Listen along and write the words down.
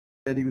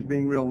Said he was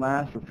being real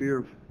nice for fear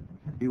of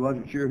he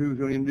wasn't sure who was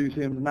going to introduce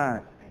him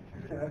tonight.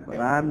 But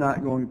I'm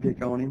not going to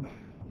pick on him.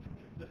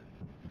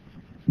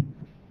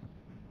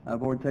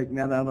 I've already taken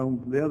that out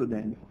on the other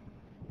Daniel.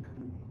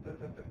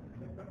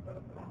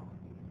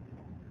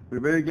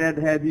 We're very glad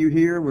to have you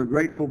here. We're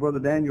grateful Brother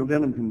Daniel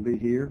Denham can be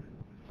here.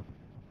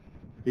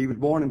 He was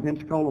born in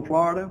Pensacola,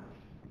 Florida.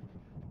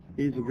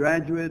 He's a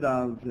graduate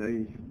of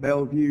the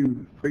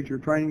Bellevue Preacher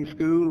Training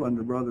School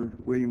under Brother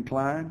William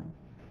Klein.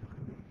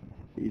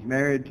 He's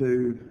married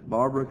to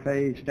Barbara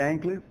Kay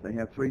Stancliffe. They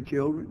have 3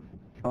 children,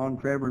 Sean,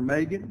 Trevor, and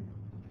Megan.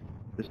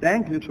 The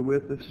Stancliffes are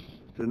with us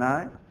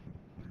tonight,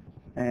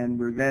 and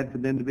we're glad for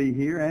them to be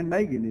here, and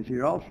Megan is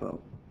here also.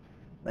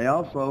 They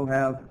also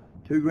have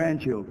 2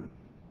 grandchildren.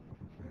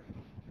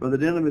 Brother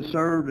Denham has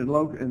served as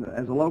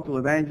a local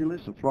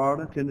evangelist of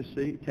Florida,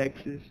 Tennessee,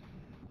 Texas,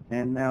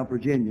 and now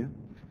Virginia.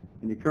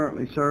 And he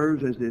currently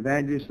serves as the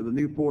evangelist of the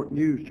Newport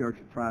News Church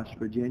of Christ,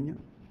 Virginia.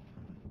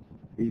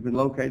 He's been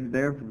located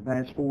there for the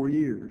past 4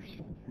 years.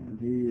 And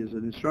he is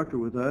an instructor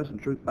with us in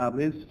Truth Bible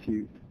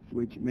Institute,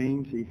 which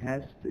means he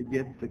has to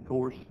get the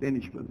course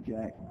finished with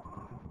Jack.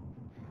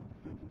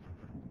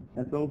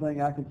 That's the only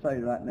thing I can say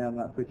right now,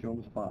 not put you on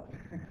the spot.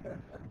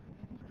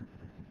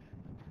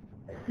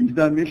 He's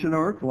done mission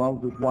work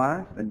along with his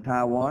wife in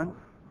Taiwan,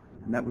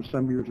 and that was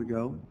some years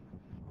ago.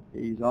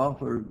 He's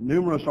authored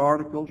numerous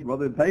articles,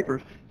 rather than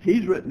papers.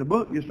 He's written a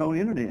book just on the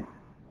internet.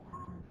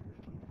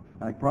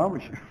 I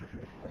promise you.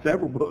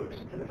 Several books.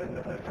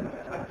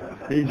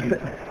 He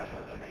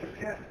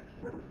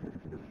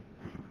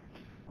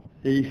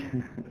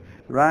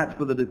writes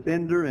for the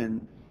Defender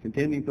and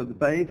Contending for the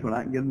Faith when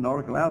I can get an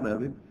article out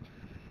of him.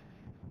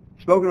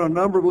 Spoken on a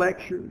number of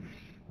lectures.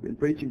 Been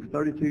preaching for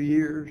 32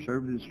 years,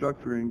 served as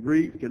instructor in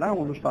Greek. And I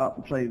want to stop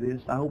and say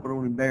this. I hope I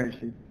don't embarrass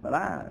him, but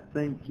I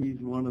think he's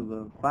one of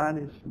the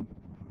finest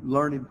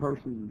learned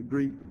persons of the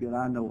Greek that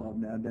I know of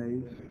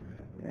nowadays,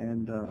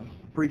 and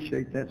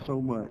appreciate that so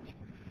much.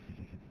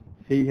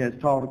 He has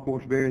taught, of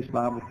course, various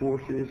Bible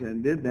courses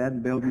and did that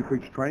in Bellevue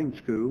Preacher Training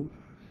School.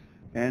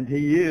 And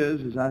he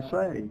is, as I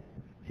say,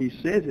 he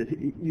says it.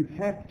 You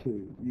have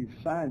to. You've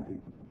signed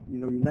it. You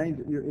know, your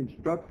name's your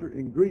instructor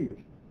in Greek.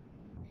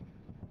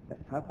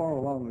 How far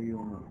along are you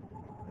on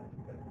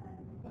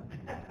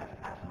that?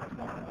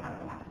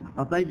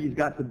 I think he's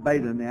got the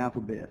beta in the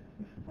alphabet.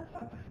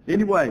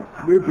 Anyway,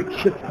 we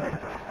appreciate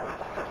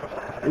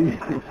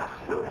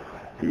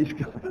he's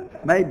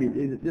maybe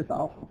it's just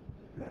awful.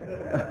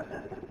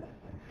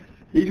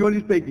 He's going to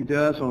be speaking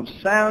to us on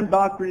sound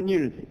doctrine and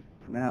unity.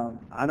 Now,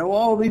 I know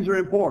all these are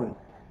important,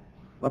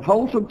 but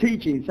wholesome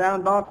teaching,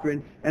 sound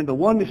doctrine, and the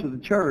oneness of the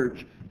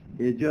church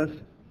is just,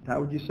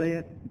 how would you say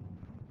it?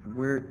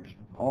 Where it's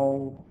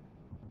all,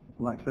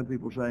 like some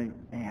people say,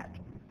 at.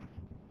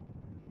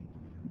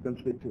 Come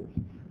speak to us.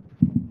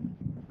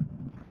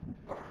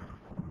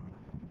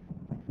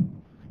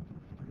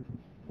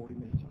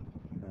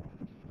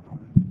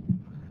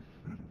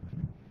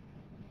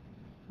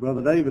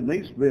 Brother David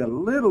needs to be a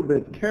little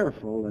bit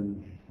careful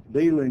in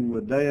dealing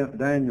with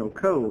Daniel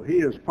Coe. He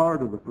is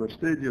part of the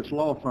prestigious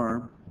law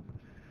firm,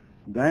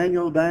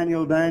 Daniel,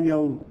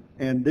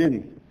 and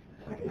Denny.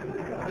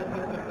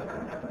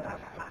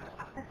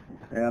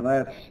 And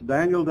that's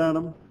Daniel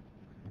Dunham,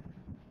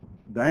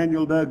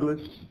 Daniel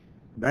Douglas,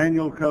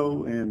 Daniel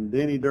Coe, and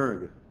Denny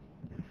Durgan.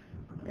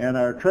 And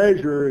our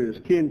treasurer is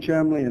Ken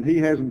Chumley, and he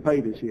hasn't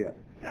paid us yet.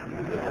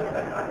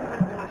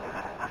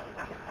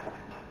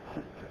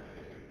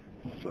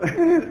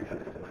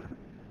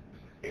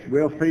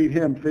 We'll feed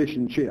him fish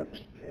and chips.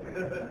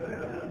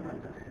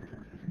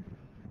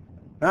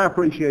 I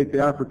appreciate the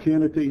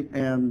opportunity,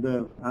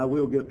 and I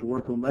will get to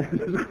work on that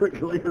as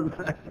quickly as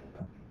I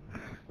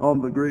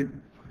on the Greek.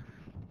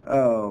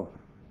 I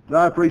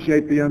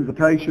appreciate the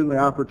invitation, the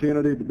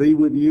opportunity to be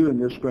with you in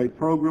this great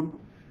program.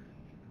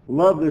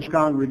 Love this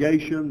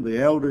congregation, the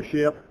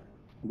eldership.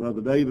 Brother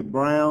David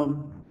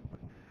Brown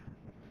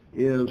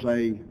is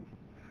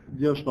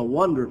just a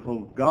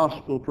wonderful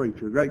gospel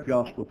preacher, great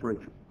gospel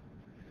preacher,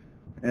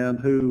 and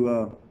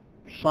who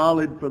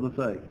solid for the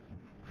faith.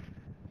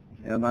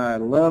 And I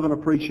love and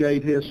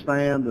appreciate his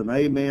stand and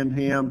amen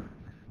him,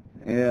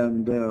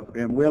 and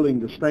am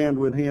willing to stand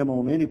with him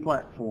on any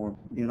platform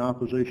in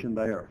opposition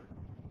to error.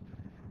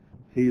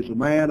 He's a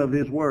man of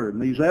his word,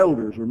 and these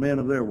elders are men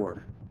of their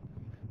word.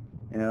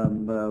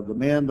 And the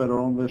men that are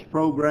on this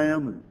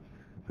program and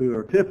who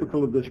are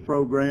typical of this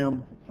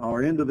program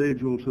are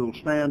individuals who will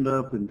stand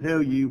up and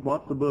tell you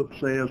what the book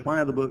says,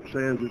 why the book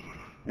says it,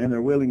 and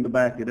they're willing to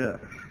back it up.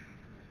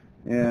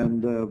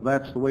 And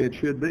that's the way it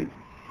should be.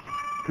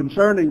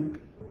 Concerning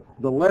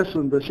the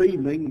lesson this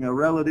evening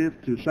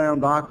relative to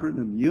sound doctrine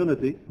and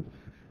unity,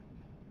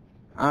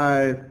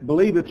 I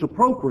believe it's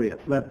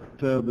appropriate that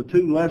the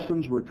 2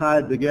 lessons were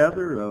tied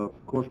together. Of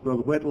course,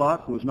 Brother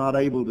Whitlock was not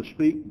able to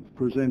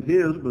present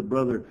his, but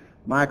Brother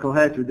Michael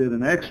Hatcher did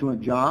an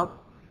excellent job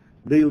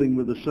dealing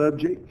with the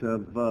subject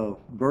of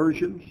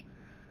versions.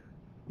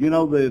 You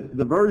know,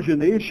 the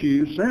version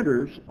issue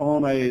centers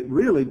on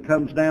really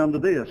comes down to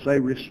this, a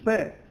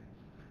respect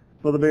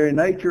for the very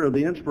nature of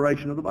the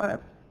inspiration of the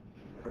Bible.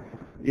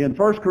 In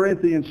 1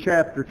 Corinthians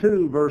chapter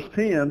 2, verse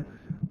 10,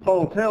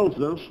 Paul tells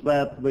us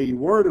that the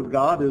Word of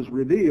God is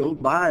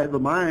revealed by the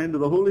mind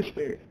of the Holy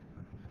Spirit.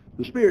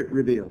 The Spirit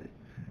revealed it.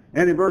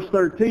 And in verse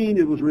 13,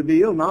 it was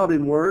revealed not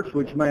in words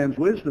which man's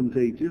wisdom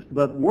teaches,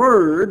 but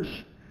words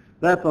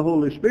that the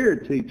Holy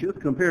Spirit teacheth,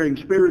 comparing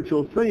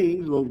spiritual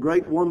things, those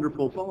great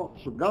wonderful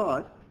thoughts of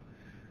God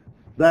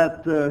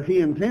that he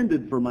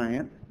intended for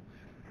man.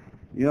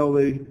 You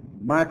know,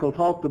 Michael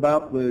talked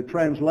about the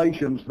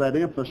translations that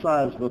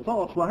emphasize the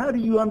thoughts. Well, how do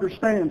you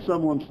understand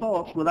someone's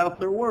thoughts without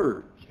their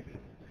words?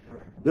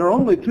 There are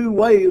only two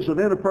ways of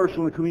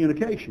interpersonal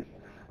communication,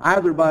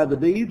 either by the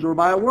deeds or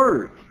by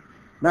words.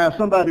 Now, if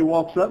somebody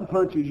walks up and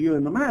punches you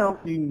in the mouth,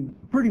 you can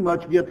pretty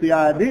much get the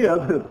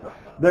idea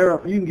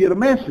that you can get a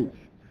message.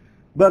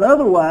 But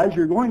otherwise,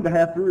 you're going to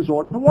have to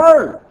resort to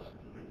words.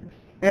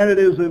 And it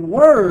is in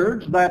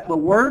words that the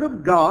Word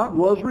of God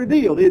was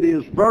revealed. It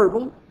is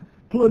verbal,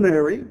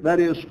 plenary, that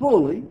is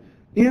fully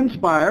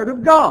inspired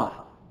of God.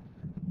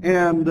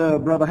 And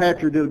Brother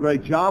Hatcher did a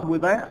great job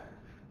with that.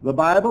 The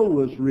Bible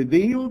was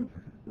revealed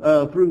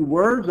through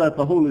words that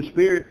the Holy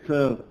Spirit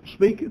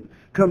speaketh,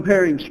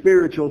 comparing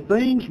spiritual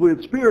things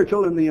with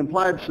spiritual in the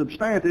implied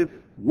substantive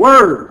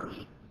words.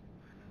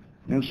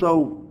 And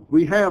so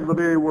we have the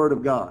very Word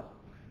of God.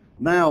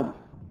 Now,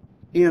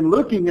 in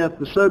looking at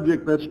the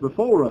subject that's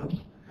before us,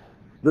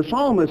 the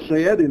psalmist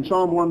said in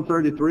Psalm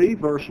 133,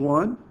 verse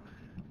 1,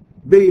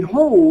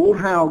 "Behold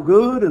how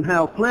good and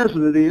how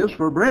pleasant it is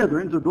for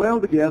brethren to dwell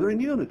together in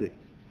unity."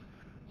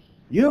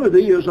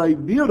 Unity is a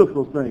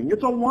beautiful thing.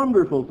 It's a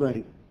wonderful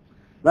thing.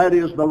 That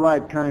is the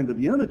right kind of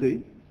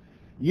unity.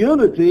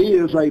 Unity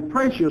is a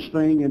precious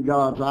thing in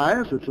God's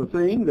eyes. It's a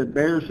thing that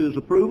bears His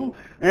approval,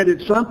 and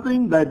it's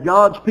something that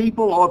God's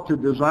people ought to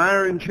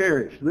desire and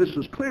cherish. This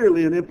is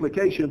clearly an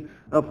implication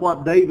of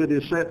what David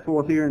has set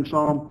forth here in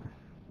Psalm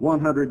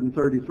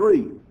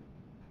 133.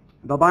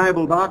 The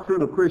Bible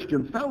doctrine of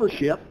Christian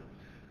fellowship,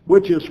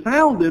 which is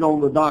founded on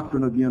the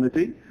doctrine of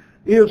unity,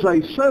 is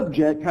a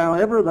subject,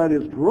 however, that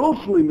is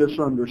grossly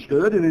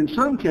misunderstood and in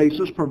some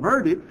cases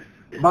perverted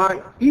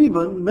by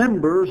even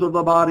members of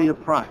the body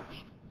of Christ.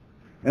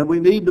 And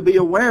we need to be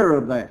aware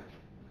of that.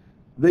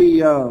 We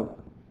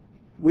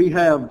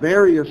have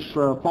various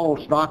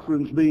false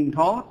doctrines being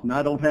taught, and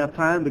I don't have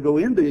time to go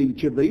into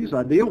each of these.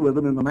 I deal with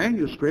them in the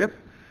manuscript.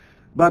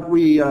 But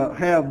we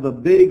have the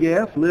big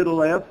F,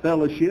 little f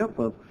fellowship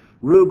of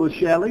Ruba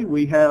Shelley.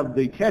 We have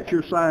the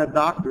catcher-side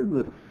doctrine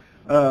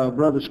that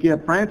Brother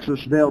Skip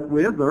Francis dealt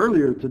with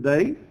earlier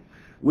today.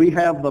 We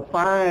have the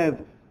 5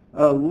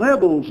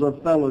 levels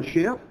of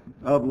fellowship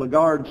of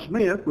Lagarde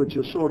Smith, which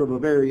is sort of a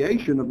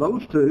variation of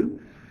those two.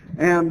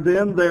 And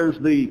then there's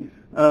the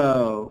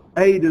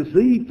A to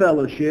Z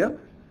fellowship,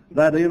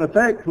 that in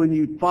effect, when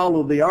you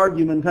follow the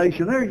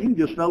argumentation there, you can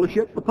just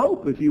fellowship the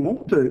Pope if you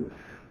want to.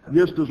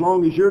 Just as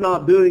long as you're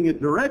not doing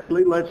it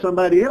directly, let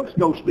somebody else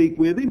go speak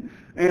with him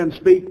and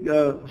speak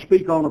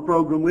on a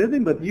program with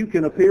him, but you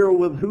can appear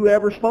with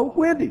whoever spoke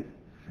with him,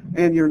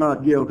 and you're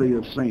not guilty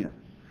of sin.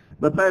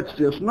 But that's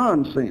just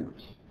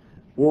nonsense.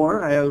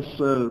 Or, as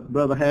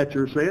Brother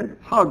Hatcher said,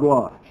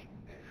 hogwash.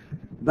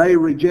 They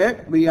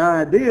reject the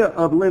idea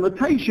of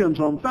limitations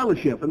on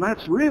fellowship, and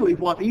that's really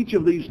what each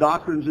of these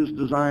doctrines is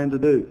designed to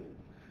do.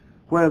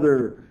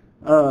 Whether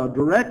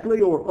directly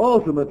or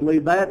ultimately,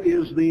 that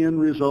is the end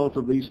result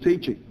of these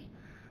teachings.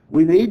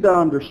 We need to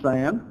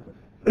understand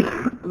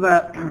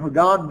that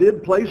God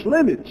did place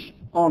limits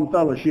on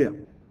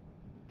fellowship,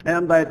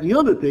 and that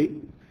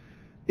unity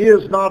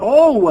is not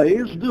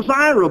always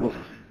desirable.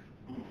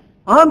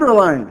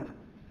 Underline it.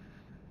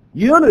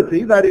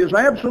 Unity, that is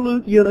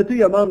absolute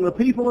unity among the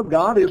people of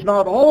God, is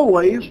not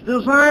always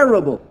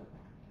desirable,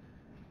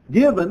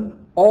 given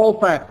all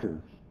factors.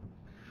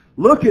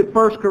 Look at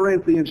 1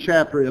 Corinthians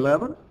chapter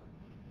 11.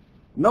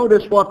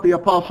 Notice what the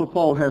Apostle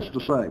Paul has to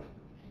say.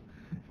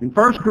 In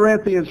 1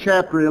 Corinthians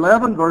chapter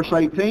 11, verse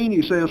 18,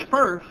 he says,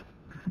 for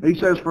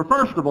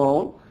first of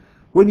all,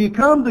 when you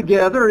come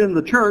together in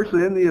the church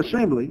and in the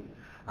assembly,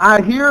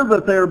 I hear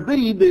that there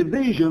be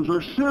divisions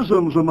or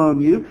schisms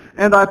among you,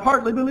 and I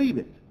partly believe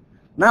it.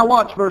 Now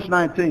watch verse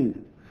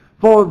 19.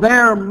 For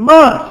there's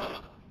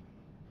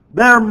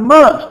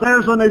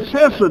a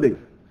necessity.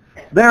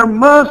 There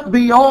must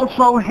be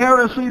also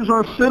heresies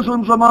or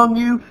schisms among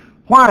you.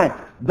 Why?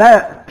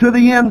 That, to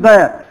the end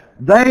that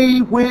they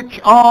which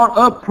are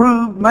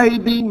approved may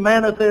be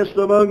manifest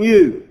among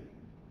you.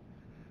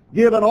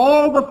 Given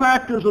all the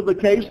factors of the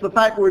case, the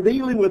fact we're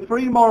dealing with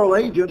free moral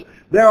agents,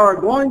 there are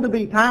going to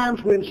be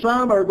times when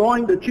some are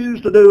going to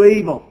choose to do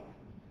evil.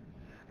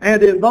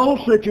 And in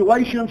those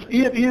situations,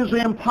 it is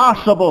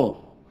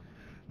impossible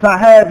to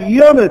have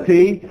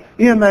unity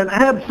in an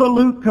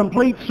absolute,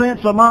 complete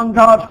sense among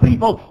God's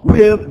people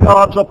with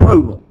God's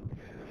approval.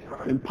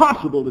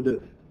 Impossible to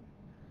do.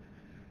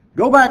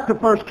 Go back to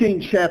 1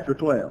 Kings chapter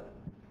 12.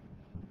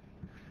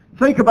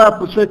 Think about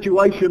the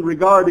situation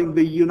regarding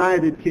the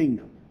United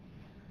Kingdom.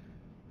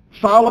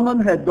 Solomon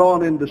had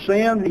gone into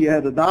sin. He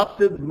had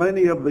adopted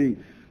many of the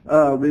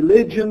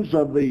religions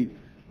of the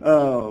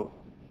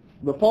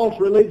the false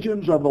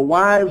religions of the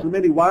wives, the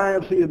many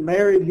wives he had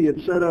married. He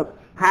had set up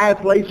high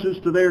places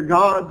to their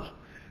gods,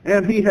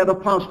 and he had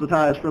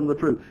apostatized from the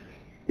truth.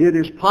 It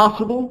is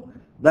possible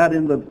that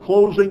in the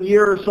closing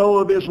year or so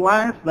of his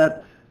life,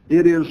 that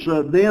it is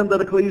then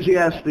that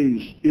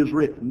Ecclesiastes is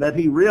written, that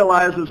he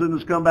realizes and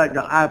has come back to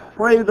God. I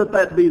pray that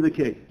that be the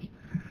case.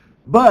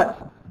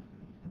 But,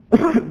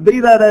 be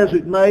that as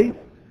it may,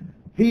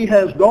 he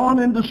has gone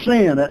into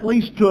sin, at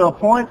least to a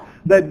point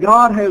that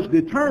God has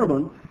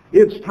determined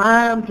it's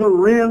time to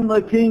rend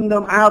the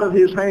kingdom out of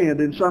his hand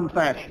in some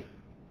fashion.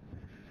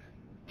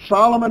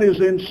 Solomon is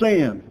in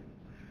sin.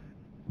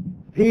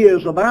 He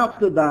is about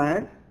to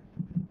die,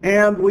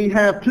 and we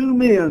have two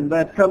men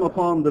that come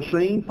upon the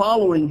scene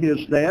following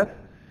his death.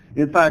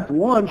 In fact,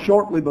 one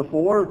shortly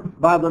before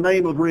by the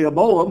name of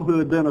Rehoboam, who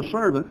had been a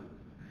servant,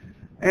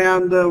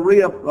 and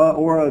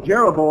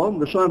Jeroboam,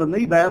 the son of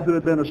Nebat, who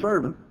had been a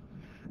servant.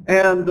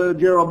 And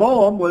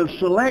Jeroboam was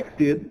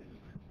selected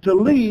to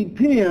lead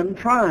 10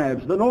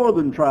 tribes, the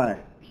northern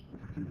tribes.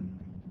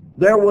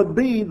 There would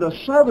be the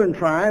southern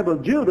tribe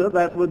of Judah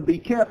that would be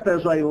kept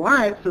as a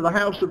light to the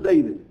house of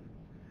David.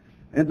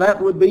 And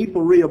that would be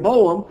for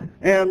Rehoboam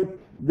and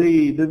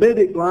the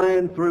Davidic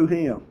line through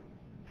him.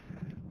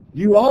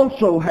 You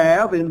also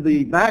have in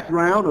the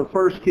background of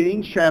 1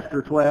 Kings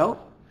chapter 12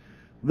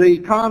 the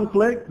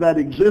conflict that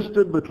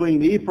existed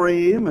between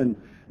Ephraim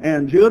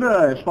and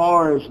Judah as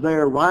far as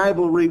their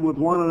rivalry with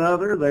one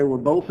another. They were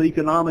both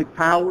economic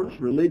powers,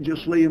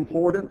 religiously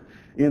important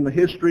in the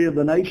history of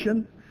the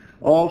nation.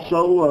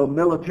 Also,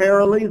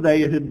 militarily,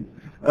 they had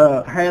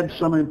had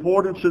some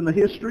importance in the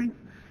history.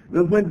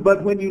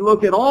 But when you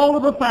look at all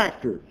of the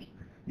factors,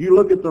 you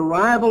look at the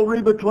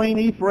rivalry between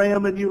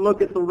Ephraim and you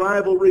look at the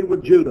rivalry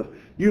with Judah.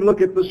 You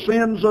look at the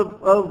sins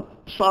of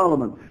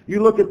Solomon.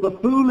 You look at the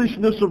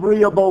foolishness of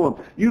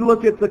Rehoboam. You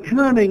look at the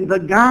cunning, the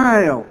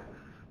guile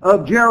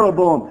of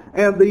Jeroboam,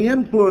 and the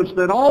influence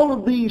that all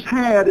of these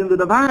had in the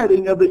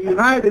dividing of the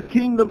united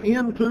kingdom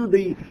into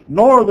the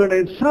northern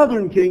and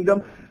southern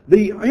kingdom.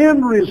 The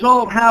end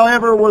result,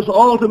 however, was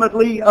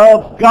ultimately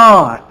of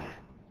God.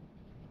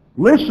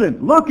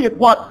 Listen, look at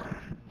what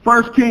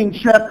 1 Kings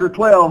chapter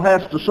 12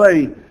 has to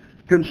say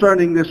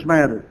concerning this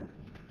matter.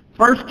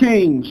 1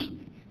 Kings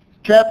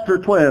chapter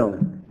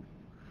 12,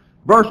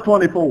 verse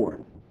 24.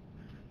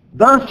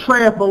 Thus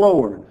saith the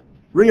Lord.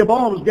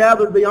 Rehoboam's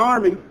gathered the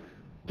army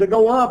to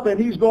go up, and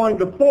he's going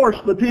to force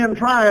the 10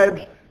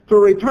 tribes to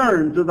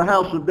return to the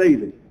house of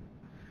David.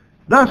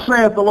 Thus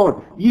saith the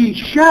Lord, ye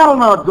shall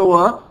not go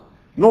up,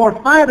 nor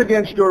fight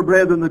against your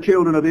brethren the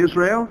children of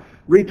Israel.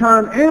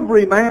 Return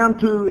every man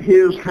to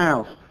his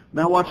house.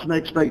 Now watch the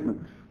next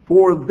statement.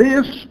 For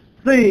this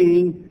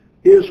thing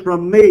is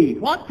from me.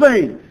 What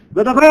thing?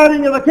 The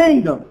dividing of the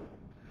kingdom.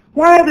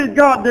 Why did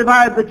God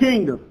divide the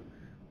kingdom?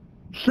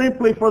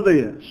 Simply for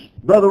this.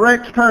 Brother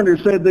Rex Turner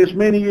said this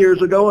many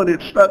years ago, and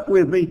it stuck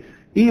with me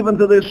even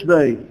to this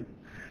day.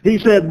 He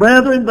said,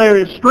 brethren, there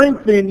is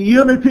strength in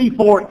unity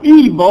for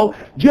evil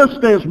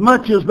just as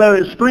much as there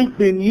is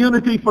strength in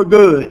unity for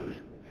good.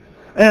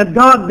 And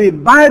God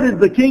divided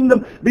the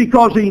kingdom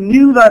because he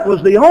knew that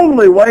was the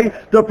only way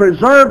to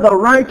preserve the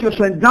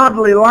righteous and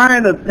godly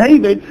line of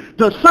David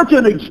to such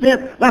an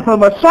extent that the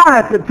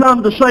Messiah could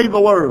come to save the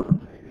world.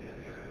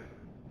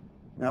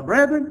 Now,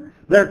 brethren,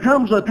 there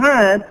comes a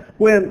time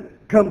when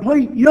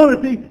complete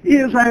unity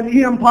is an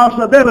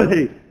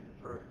impossibility.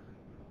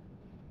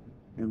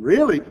 And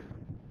really,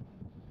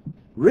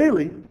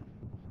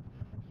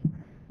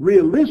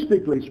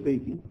 realistically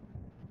speaking,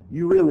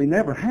 you really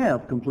never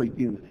have complete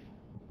unity.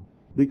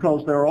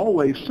 Because there's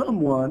always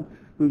someone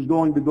who's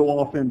going to go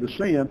off into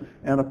sin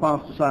and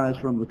apostatize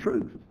from the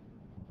truth.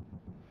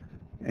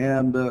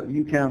 And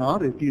you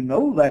cannot, if you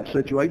know that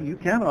situation, you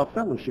cannot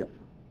fellowship.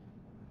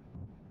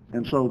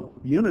 And so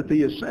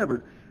unity is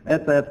severed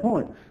at that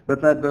point. But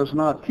that does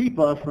not keep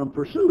us from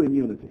pursuing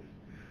unity.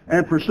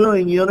 And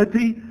pursuing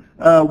unity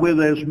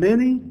with as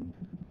many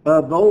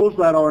of those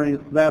that are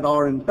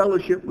in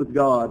fellowship with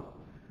God.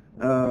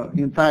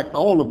 In fact,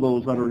 all of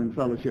those that are in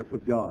fellowship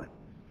with God.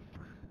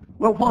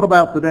 Well, what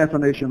about the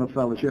definition of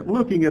fellowship?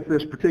 Looking at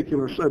this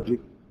particular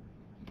subject,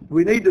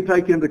 we need to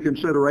take into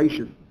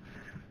consideration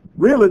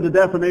really the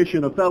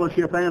definition of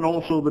fellowship and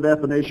also the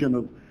definition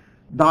of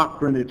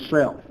doctrine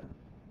itself.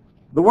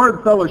 The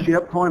word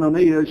fellowship,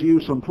 koinonia, is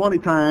used some 20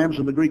 times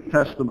in the Greek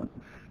Testament.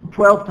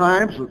 12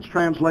 times it's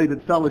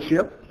translated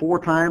fellowship, 4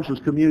 times as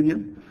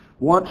communion,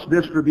 once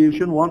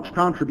distribution, once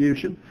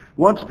contribution,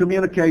 once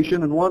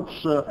communication, and once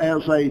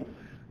as a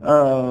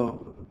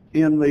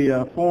in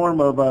the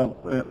form of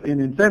an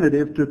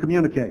infinitive to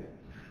communicate.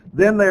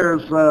 Then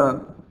there's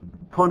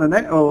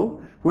koinoneo,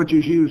 which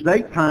is used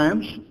 8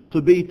 times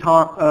to be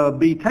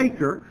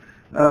taker,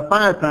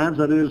 5 times,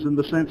 that is in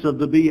the sense of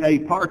to be a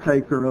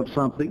partaker of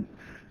something,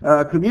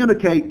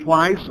 communicate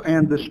twice,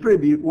 and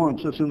distribute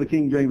once. That's in the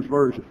King James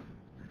Version.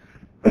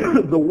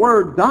 The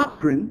word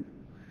doctrine,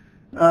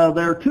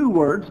 there are 2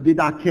 words,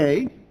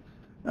 didache,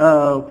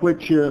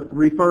 which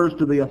refers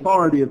to the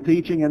authority of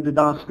teaching, and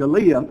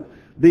didaskalia,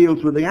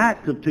 deals with the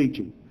act of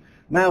teaching.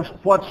 Now,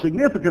 what's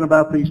significant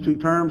about these two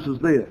terms is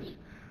this.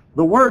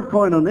 The word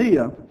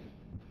koinonia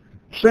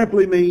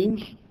simply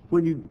means,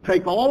 when you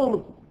take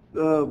all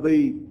of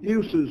the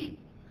uses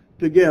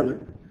together,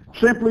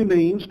 simply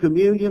means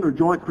communion or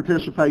joint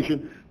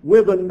participation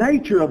with the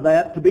nature of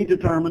that to be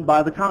determined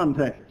by the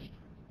context.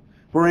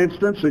 For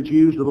instance, it's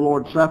used of the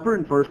Lord's Supper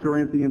in 1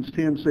 Corinthians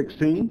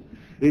 10:16.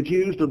 It's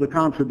used of the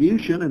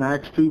contribution in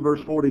Acts 2,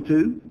 verse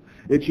 42.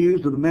 It's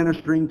used of the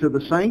ministering to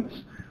the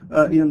saints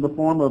in the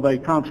form of a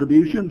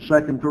contribution,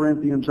 2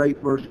 Corinthians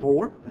 8, verse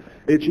 4.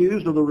 It's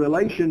used of the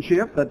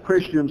relationship that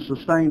Christians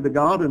sustain to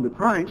God and to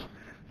Christ,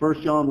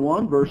 1 John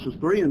 1, verses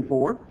 3 and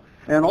 4.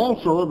 And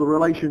also of the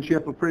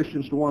relationship of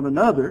Christians to one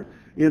another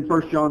in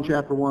 1 John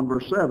chapter 1,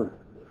 verse 7.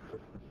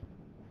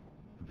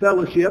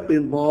 Fellowship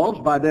involves,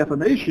 by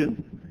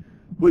definition,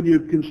 when you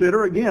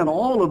consider, again,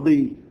 all of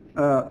the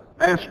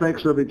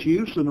aspects of its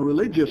use in a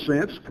religious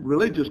sense,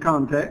 religious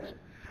context,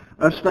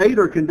 a state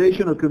or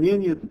condition of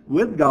communion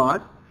with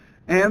God,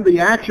 and the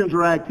actions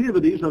or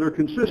activities that are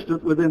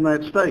consistent within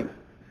that state.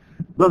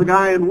 Brother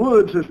Guy in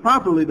Woods has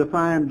properly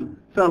defined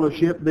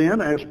fellowship then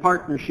as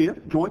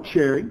partnership, joint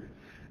sharing,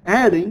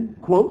 adding,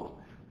 quote,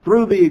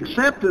 through the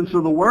acceptance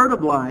of the word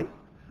of life,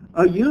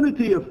 a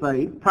unity of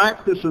faith,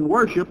 practice, and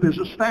worship is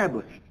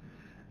established.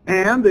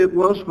 And it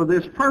was for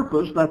this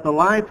purpose that the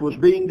life was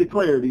being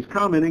declared. He's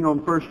commenting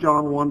on 1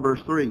 John 1,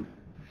 verse 3.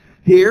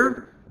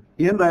 Here,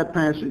 in that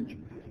passage,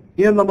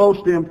 in the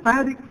most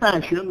emphatic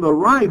fashion, the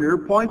writer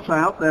points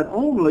out that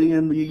only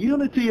in the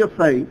unity of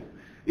faith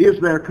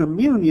is there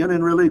communion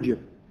in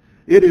religion.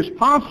 It is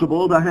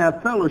possible to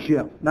have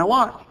fellowship. Now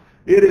watch.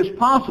 It is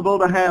possible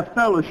to have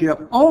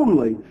fellowship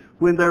only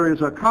when there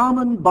is a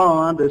common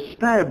bond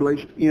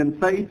established in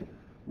faith,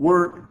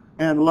 work,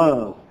 and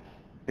love.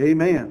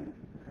 Amen.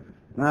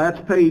 Now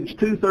that's page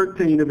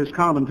 213 of his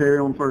commentary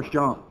on 1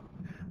 John.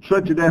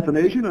 Such a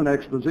definition and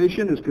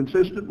exposition is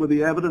consistent with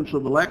the evidence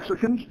of the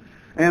lexicons,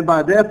 and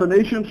by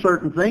definition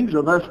certain things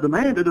are thus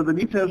demanded of the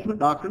New Testament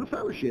doctrine of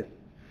fellowship.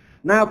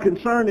 Now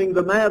concerning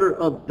the matter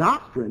of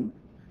doctrine,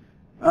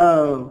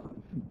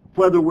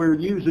 whether we're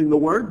using the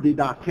word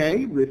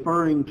didache,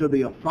 referring to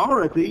the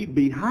authority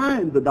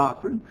behind the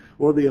doctrine,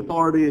 or the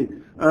authority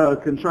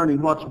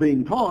concerning what's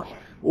being taught,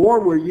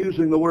 or we're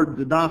using the word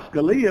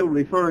didaskalia,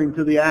 referring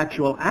to the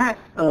actual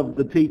act of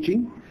the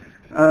teaching,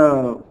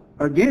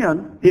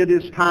 again, it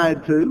is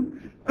tied to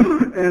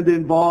and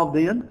involved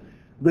in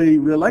the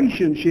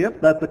relationship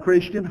that the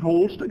Christian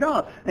holds to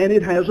God. And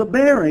it has a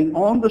bearing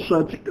on the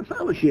subject of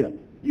fellowship.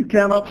 You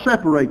cannot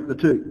separate the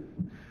two.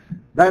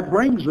 That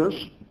brings us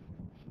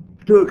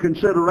to a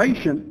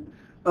consideration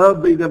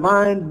of the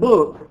divine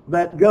book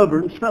that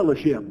governs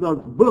fellowship, the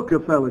book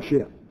of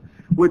fellowship,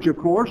 which of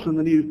course in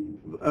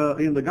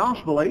the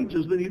gospel age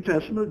is the New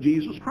Testament of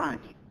Jesus Christ,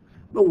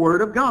 the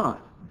Word of God.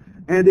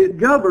 And it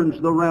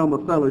governs the realm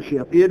of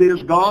fellowship. It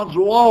is God's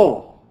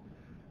law,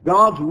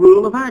 God's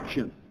rule of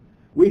action.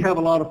 We have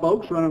a lot of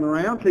folks running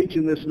around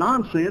teaching this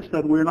nonsense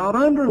that we're not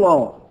under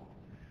law.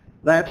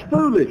 That's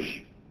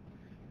foolish.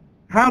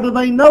 How do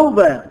they know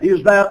that?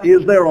 Is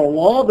there a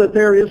law that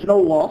there is no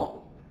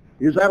law?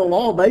 Is that a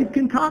law they've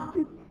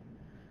concocted?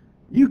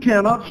 You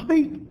cannot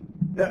speak.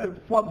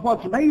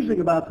 What's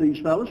amazing about these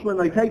fellows, when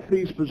they take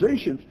these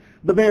positions,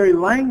 the very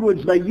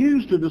language they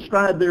use to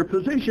describe their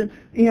position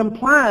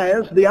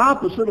implies the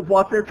opposite of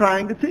what they're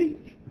trying to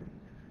teach.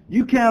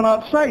 You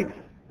cannot say,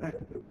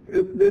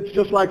 it's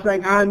just like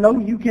saying, I know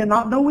you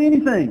cannot know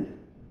anything.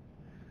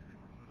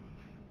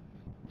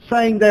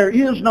 Saying there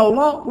is no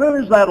law, well,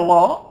 is that a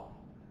law?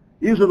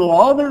 Is it a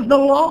law? There's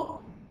no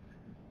law.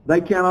 They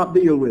cannot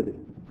deal with it.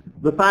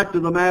 The fact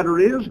of the matter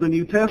is, the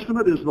New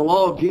Testament is the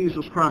law of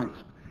Jesus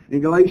Christ.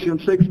 In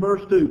Galatians 6,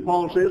 verse 2,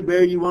 Paul says,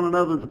 bear ye one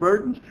another's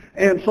burdens,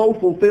 and so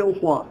fulfill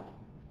what?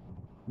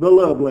 The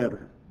love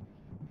letter.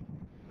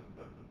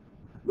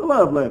 The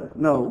love letter.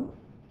 No.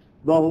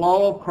 The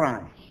law of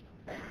Christ.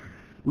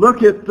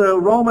 Look at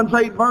Romans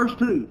 8, verse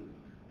 2.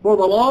 For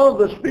the law of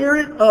the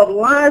Spirit of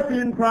life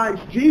in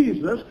Christ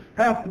Jesus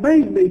hath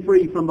made me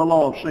free from the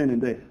law of sin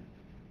and death.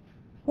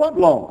 What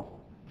law?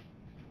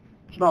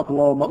 It's not the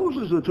law of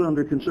Moses that's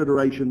under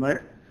consideration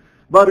there.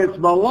 But it's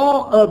the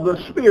law of the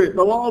Spirit.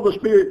 The law of the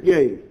Spirit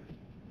gave.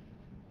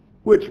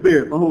 Which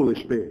Spirit? The Holy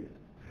Spirit.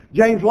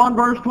 James 1,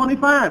 verse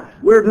 25.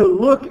 We're to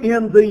look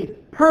in the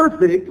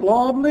perfect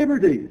law of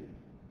liberty.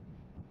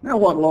 Now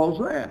what law is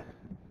that?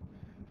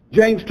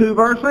 James 2,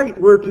 verse 8.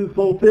 We're to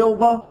fulfill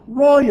the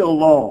royal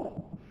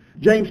law.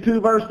 James 2,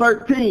 verse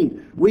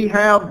 13. We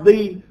have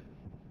the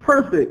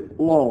perfect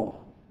law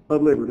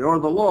of liberty, or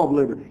the law of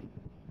liberty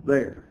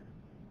there.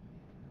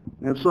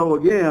 And so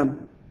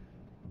again,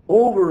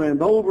 over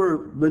and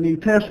over, the New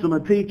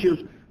Testament teaches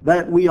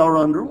that we are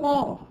under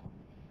law.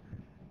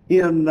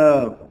 In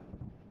 2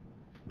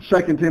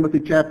 Timothy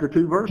chapter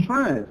 2, verse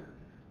 5,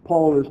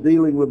 Paul is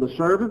dealing with the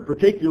servant,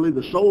 particularly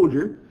the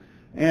soldier,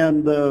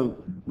 and the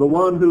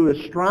one who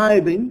is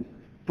striving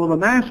for the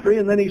mastery,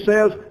 and then he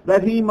says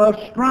that he must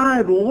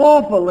strive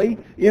lawfully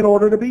in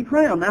order to be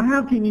crowned. Now,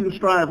 how can you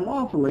strive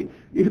lawfully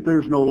if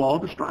there's no law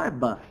to strive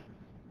by?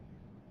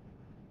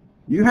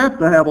 You have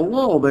to have a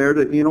law there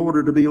in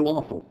order to be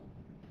lawful.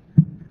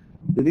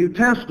 The New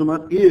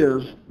Testament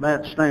is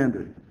that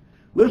standard.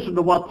 Listen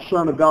to what the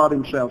Son of God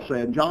himself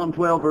said, John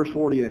 12, verse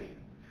 48.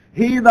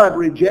 He that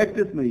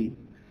rejecteth me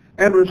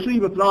and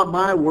receiveth not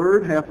my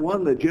word hath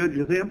one that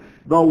judgeth him.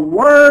 The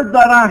word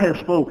that I have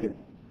spoken,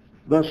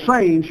 the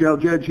same shall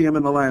judge him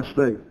in the last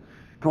day.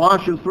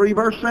 Colossians 3,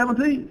 verse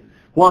 17.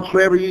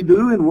 Whatsoever ye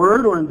do in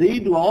word or in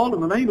deed, do all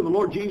in the name of the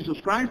Lord Jesus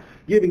Christ,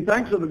 giving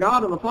thanks unto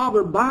God and the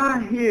Father by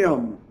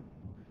him.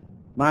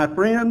 My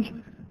friends,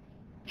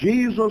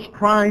 Jesus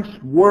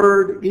Christ's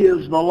word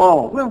is the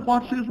law. Well,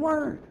 what's his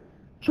word?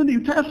 It's the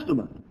New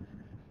Testament.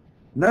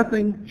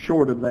 Nothing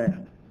short of that.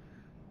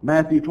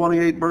 Matthew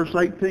 28, verse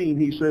 18,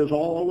 he says,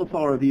 all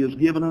authority is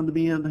given unto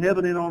me in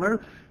heaven and on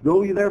earth.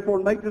 Go ye therefore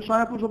and make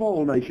disciples of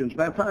all nations,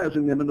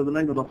 baptizing them into the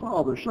name of the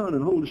Father, Son,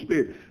 and Holy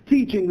Spirit,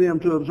 teaching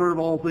them to observe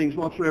all things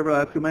whatsoever I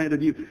have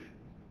commanded you.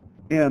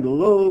 And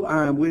lo,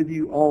 I am with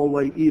you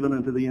always, even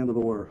unto the end of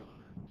the world.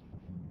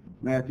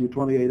 Matthew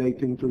 28,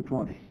 18 through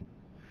 20.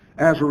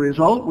 As a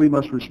result, we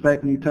must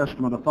respect New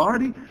Testament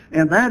authority,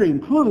 and that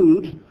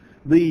includes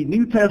the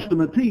New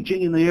Testament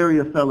teaching in the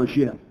area of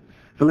fellowship.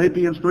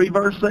 Philippians 3,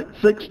 verse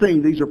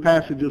 16. These are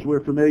passages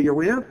we're familiar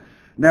with.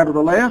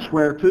 Nevertheless,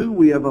 whereto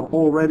we have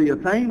already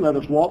attained, let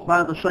us walk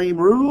by the same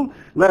rule.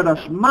 Let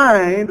us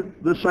mind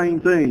the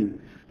same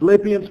thing.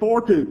 Philippians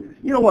 4:2.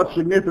 You know what's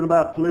significant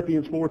about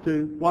Philippians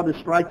 4:2? What is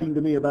striking to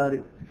me about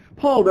it?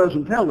 Paul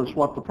doesn't tell us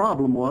what the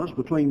problem was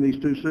between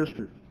these two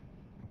sisters.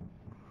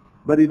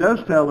 But he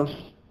does tell us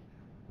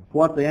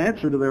what the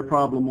answer to their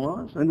problem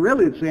was. And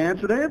really, it's the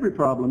answer to every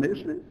problem,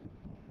 isn't it?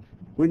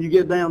 When you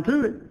get down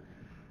to it.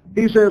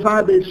 He says,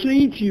 I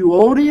beseech you,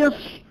 Odious,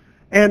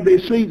 and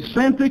beseech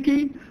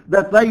Syntyche,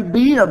 that they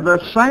be of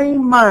the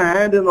same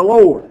mind in the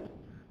Lord.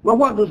 Well,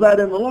 what does that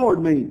in the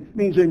Lord mean? It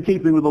means in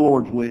keeping with the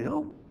Lord's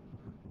will.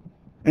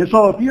 And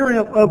so if you're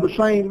of the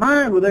same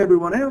mind with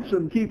everyone else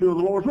and keeping with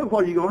the Lord's will,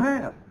 what are you going to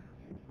have?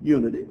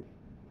 Unity.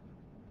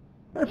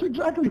 That's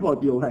exactly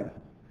what you'll have.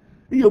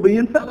 You'll be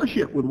in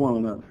fellowship with one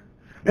another.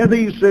 And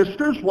these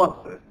sisters,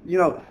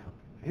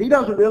 he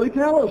doesn't really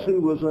tell us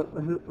who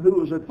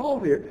was at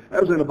fault here. I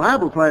was in a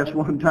Bible class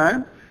one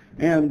time,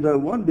 and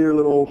one dear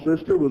little old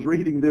sister was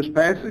reading this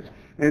passage,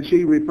 and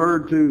she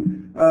referred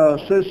to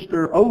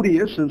Sister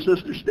Odious and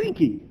Sister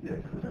Stinky.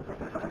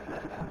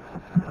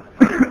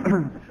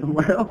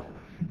 Well,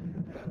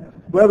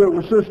 whether it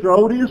was Sister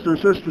Odious or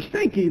Sister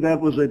Stinky that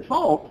was at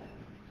fault,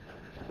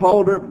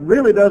 Paul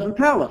really doesn't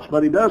tell us,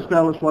 but he does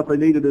tell us what they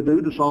needed to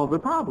do to solve the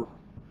problem.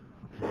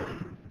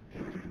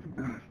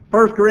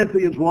 1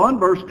 Corinthians 1,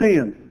 verse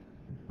 10.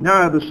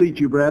 Now I beseech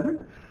you,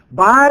 brethren,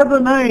 by the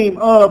name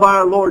of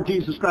our Lord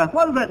Jesus Christ.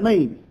 What does that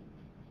mean?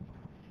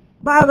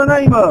 By the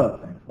name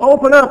of.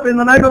 Open up in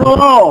the name of the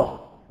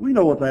Lord. We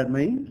know what that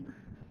means.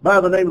 By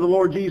the name of the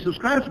Lord Jesus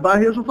Christ, by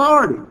his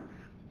authority.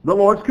 The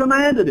Lord's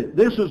commanded it.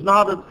 This is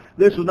not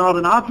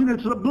an option,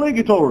 it's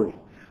obligatory.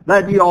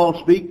 That ye all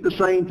speak the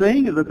same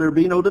thing, and that there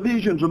be no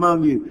divisions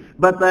among you,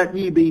 but that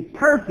ye be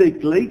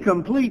perfectly,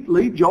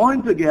 completely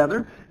joined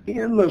together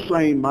in the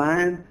same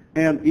mind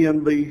and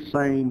in the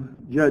same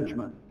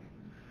judgment.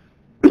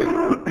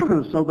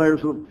 So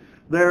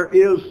there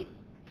is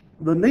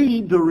the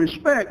need to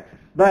respect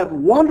that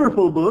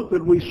wonderful book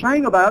that we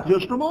sang about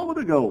just a moment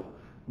ago.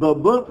 The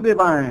book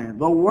divine,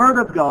 the Word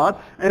of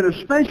God, and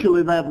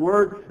especially that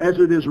Word as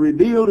it is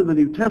revealed in the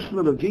New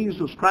Testament of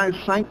Jesus Christ,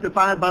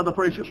 sanctified by the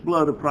precious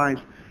blood of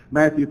Christ,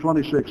 Matthew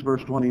 26,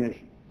 verse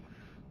 28.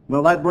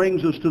 Well, that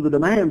brings us to the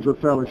demands of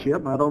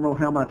fellowship. I don't know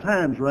how my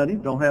time's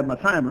running, don't have my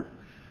timer,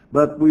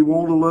 but we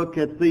want to look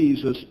at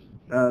these as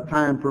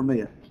time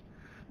permits.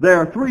 There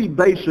are three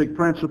basic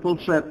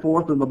principles set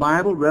forth in the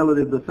Bible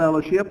relative to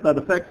fellowship that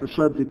affect the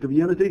subject of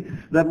unity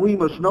that we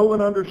must know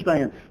and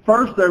understand.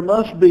 First, there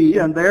must be,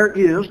 and there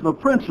is, the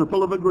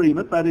principle of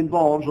agreement that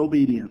involves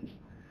obedience.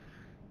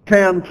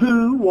 Can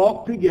two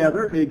walk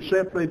together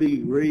except they be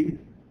agreed?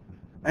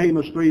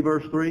 Amos 3,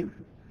 verse 3.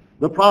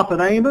 The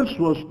prophet Amos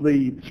was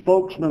the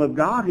spokesman of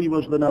God. He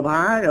was the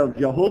Navi of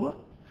Jehovah.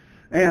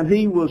 And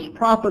he was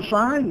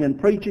prophesying and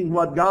preaching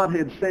what God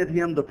had sent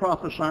him to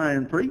prophesy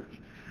and preach.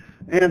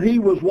 And he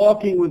was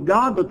walking with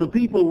God, but the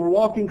people were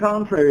walking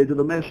contrary to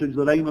the message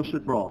that Amos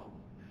had brought.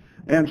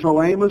 And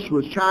so Amos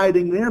was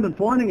chiding them and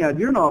pointing out,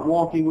 you're not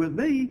walking with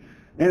me.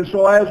 And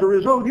so as a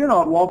result, you're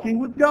not walking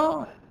with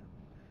God.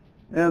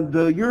 And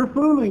you're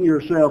fooling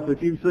yourself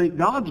if you think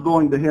God's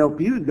going to help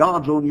you and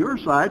God's on your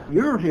side.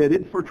 You're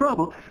headed for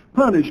trouble.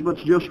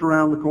 Punishment's just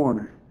around the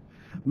corner.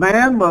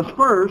 Man must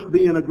first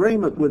be in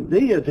agreement with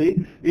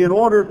deity in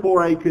order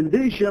for a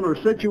condition or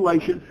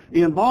situation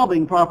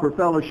involving proper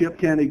fellowship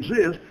can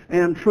exist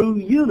and true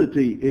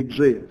unity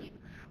exists.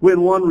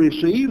 When one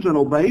receives and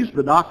obeys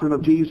the doctrine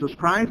of Jesus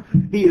Christ,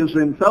 he is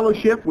in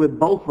fellowship with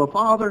both the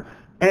Father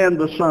and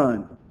the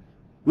Son.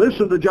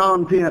 Listen to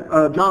John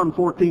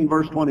 14,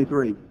 verse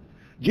 23.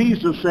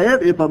 Jesus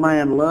said, if a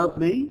man love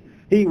me,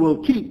 he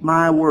will keep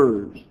my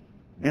words.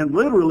 And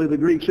literally the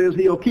Greek says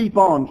he'll keep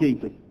on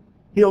keeping.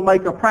 He'll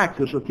make a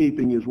practice of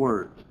keeping his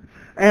words.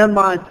 And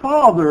my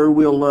Father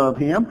will love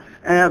him,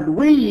 and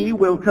we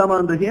will come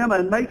unto him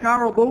and make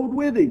our abode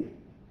with him.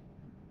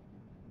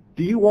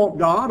 Do you want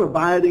God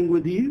abiding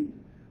with you?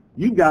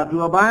 You've got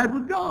to abide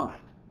with God.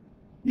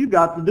 You've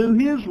got to do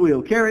his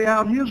will, carry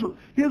out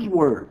his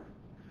word,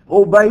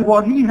 obey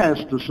what he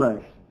has to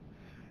say.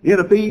 In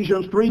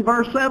Ephesians 3,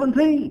 verse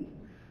 17,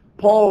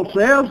 Paul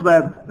says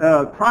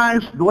that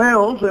Christ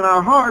dwells in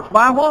our hearts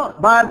by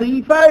what? By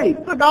the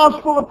faith, the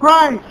gospel of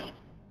Christ.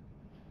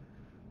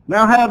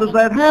 Now how does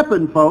that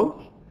happen,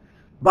 folks?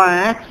 By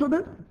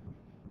accident?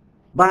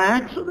 By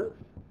accident?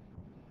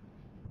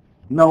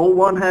 No,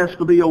 one has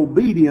to be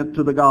obedient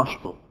to the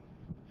gospel.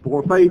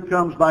 For faith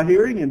comes by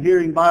hearing, and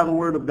hearing by the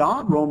word of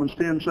God, Romans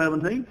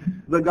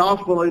 10:17. The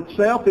gospel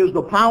itself is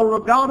the power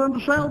of God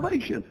unto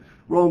salvation,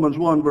 Romans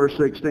 1, verse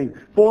 16.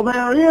 For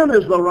therein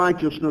is the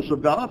righteousness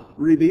of God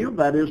revealed,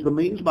 that is, the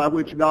means by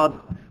which God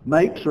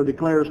makes or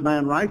declares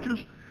man righteous,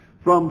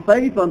 from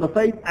faith unto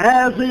faith,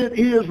 as it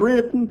is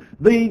written,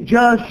 the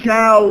just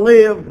shall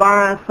live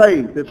by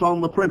faith. It's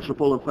on the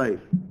principle of faith.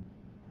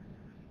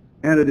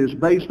 And it is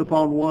based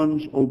upon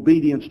one's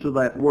obedience to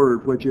that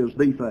word, which is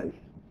the faith.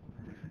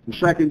 In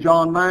 2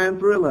 John 9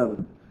 through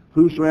 11,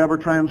 whosoever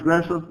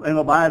transgresseth and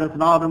abideth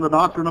not in the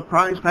doctrine of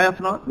Christ hath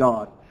not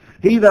God.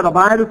 He that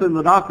abideth in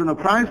the doctrine of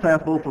Christ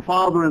hath both the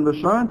Father and the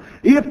Son.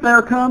 If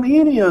there come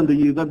any unto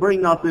you that bring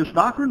not this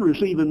doctrine,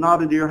 receive him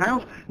not into your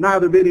house,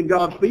 neither bid him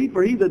Godspeed,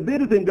 for he that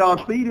biddeth him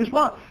Godspeed is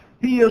what?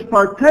 He is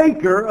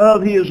partaker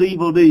of his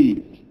evil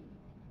deeds.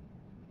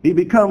 He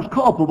becomes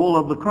culpable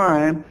of the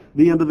crime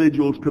the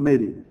individual's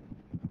committed.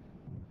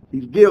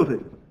 He's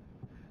guilty.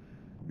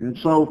 And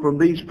so from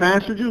these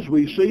passages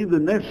we see the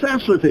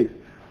necessity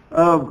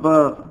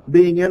of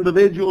being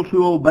individuals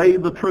who obey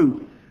the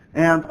truth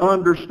and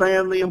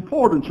understand the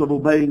importance of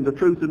obeying the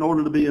truth in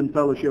order to be in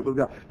fellowship with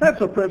God. That's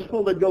a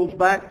principle that goes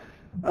back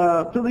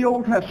to the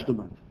Old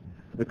Testament.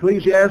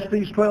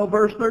 Ecclesiastes 12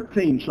 verse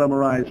 13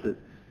 summarized it.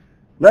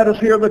 Let us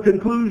hear the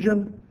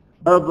conclusion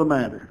of the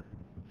matter.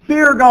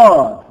 Fear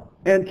God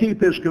and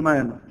keep his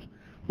commandments.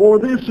 For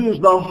this is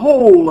the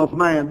whole of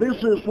man.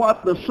 This is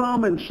what the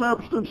sum and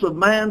substance of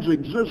man's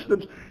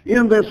existence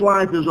in this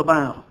life is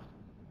about.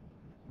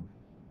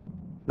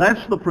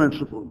 That's the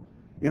principle.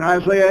 In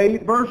Isaiah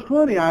 8, verse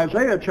 20,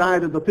 Isaiah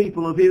chided the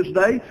people of his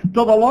day to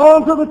the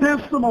laws of the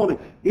testimony.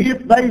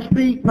 If they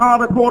speak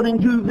not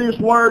according to this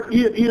word,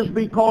 it is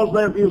because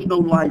there is no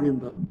light in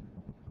them.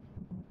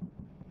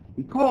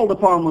 He called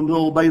upon them to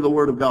obey the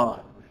word of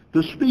God,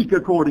 to speak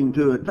according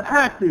to it, to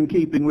act in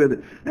keeping with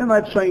it. And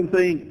that same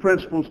thing,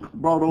 principles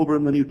brought over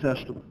in the New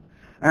Testament.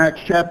 Acts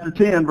chapter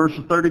 10,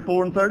 verses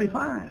 34 and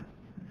 35.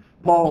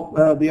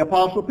 The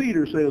Apostle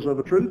Peter says, of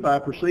a truth I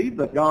perceive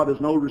that God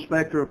is no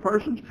respecter of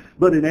persons,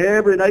 but in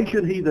every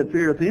nation he that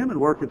feareth him and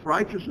worketh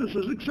righteousness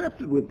is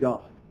accepted with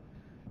God.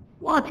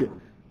 Watch it.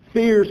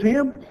 Fears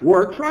him,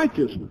 works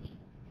righteousness.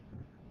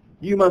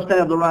 You must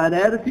have the right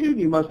attitude.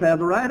 You must have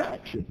the right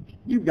actions.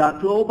 You've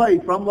got to obey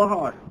from the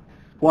heart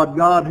what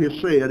God has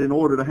said in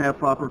order to have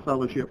proper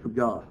fellowship with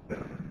God.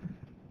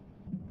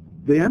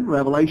 Then,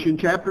 Revelation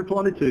chapter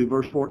 22,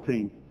 verse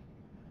 14.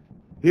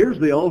 Here's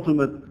the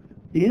ultimate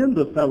end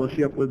of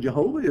fellowship with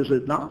Jehovah, is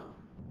it not?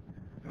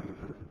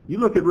 You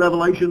look at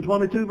Revelation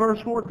 22, verse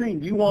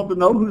 14. Do you want to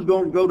know who's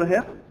going to go to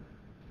heaven?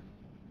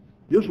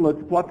 Just look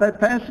at what that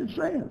passage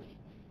says.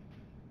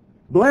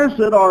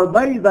 Blessed are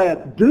they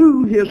that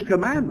do his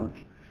commandments,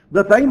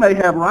 that they may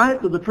have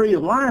right to the tree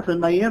of life and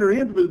may enter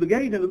in through the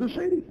gate into the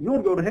city. You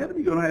want to go to heaven,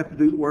 you're going to have to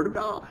do the word of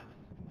God.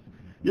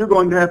 You're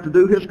going to have to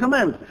do his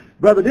commandments.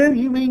 Brother Denham,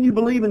 you mean you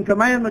believe in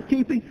commandment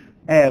keeping?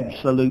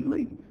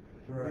 Absolutely.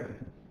 Right.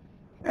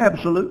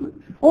 Absolutely.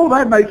 Oh,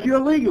 that makes you a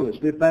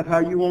legalist. If that's how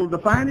you want to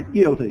define it,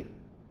 guilty.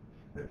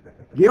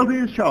 Guilty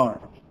as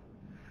charged.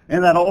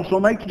 And that also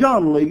makes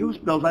John a legalist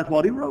because that's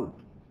what he wrote.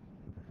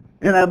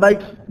 And that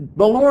makes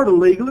the Lord a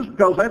legalist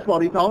because that's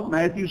what he taught in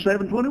Matthew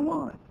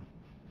 7:21.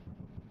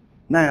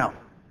 Now,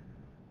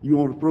 you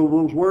want to throw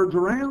those words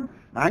around?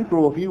 I can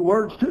throw a few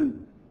words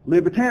too.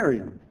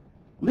 Libertarian,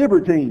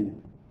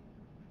 libertine,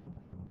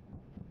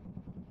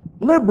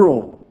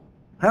 liberal.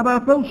 How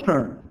about those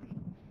terms?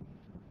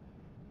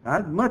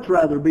 I'd much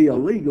rather be a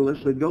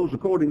legalist that goes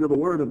according to the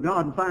Word of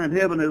God and find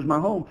heaven as my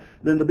home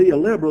than to be a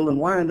liberal and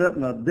wind up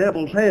in a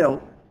devil's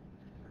hell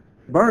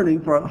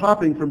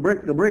hopping from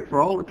brick to brick for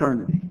all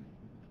eternity.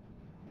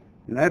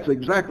 And that's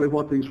exactly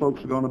what these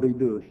folks are going to be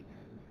doing.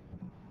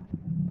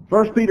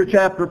 1 Peter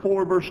chapter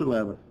 4, verse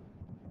 11.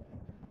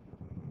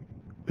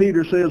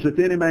 Peter says, if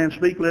any man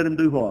speak, let him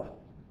do what?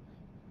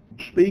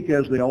 Speak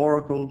as the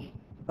oracles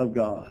of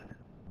God.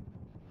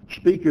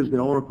 Speak as the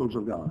oracles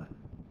of God.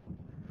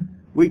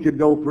 We could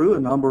go through a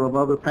number of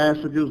other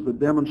passages that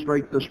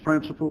demonstrate this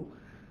principle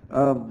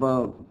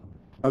of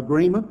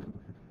agreement.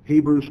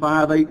 Hebrews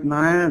 5, 8,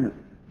 9, and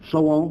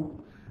so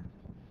on.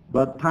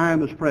 But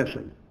time is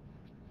pressing.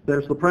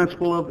 There's the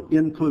principle of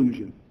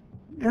inclusion.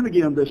 And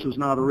again, this is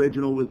not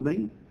original with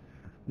me.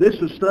 This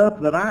is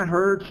stuff that I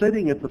heard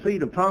sitting at the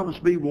feet of Thomas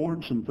B.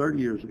 Warren some 30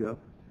 years ago.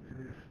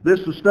 This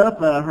is stuff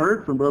that I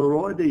heard from Brother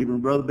Roy Deaver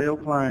and Brother Bill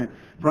Klein,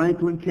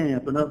 Franklin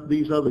Camp, and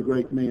these other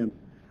great men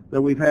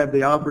that we've had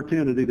the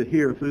opportunity to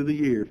hear through the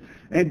years.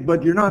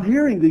 But you're not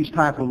hearing these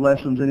type of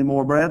lessons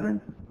anymore,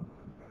 brethren.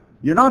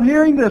 You're not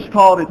hearing this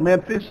taught at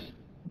Memphis.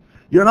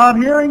 You're not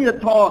hearing it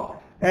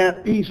taught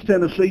at East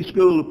Tennessee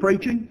School of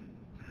Preaching.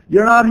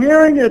 You're not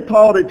hearing it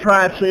taught at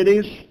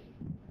Tri-Cities.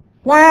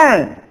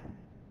 Why?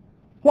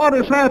 What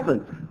has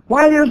happened?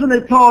 Why isn't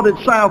it taught at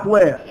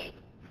Southwest?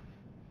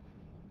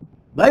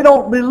 They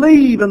don't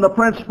believe in the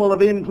principle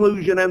of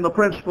inclusion and the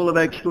principle of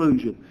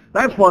exclusion.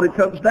 That's what it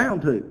comes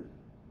down to.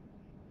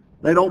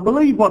 They don't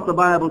believe what the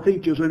Bible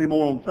teaches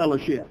anymore on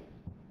fellowship.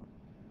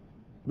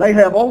 They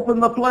have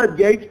opened the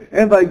floodgates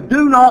and they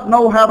do not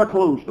know how to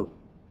close them.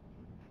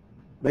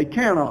 They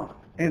cannot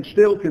and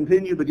still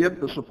continue to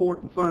get the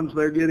support and funds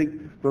they're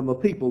getting from the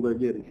people they're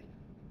getting it.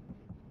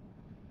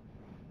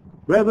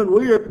 Brethren,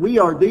 we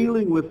are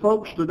dealing with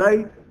folks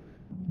today,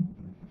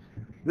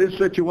 this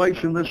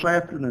situation this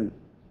afternoon,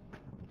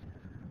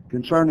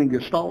 concerning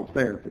Gestalt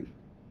therapy.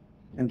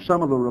 And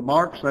some of the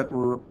remarks that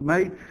were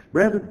made,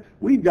 brethren,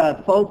 we've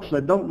got folks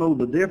that don't know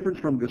the difference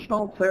from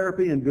Gestalt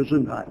therapy and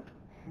Gesundheit.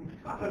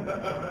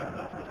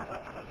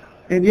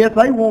 And yet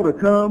they want to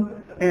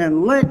come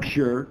and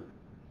lecture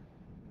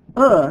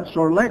us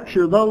or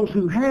lecture those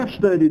who have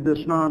studied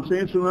this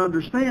nonsense and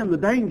understand the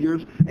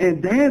dangers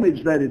and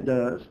damage that it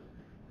does,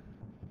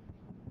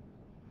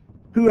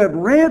 who have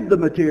read the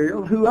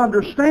material, who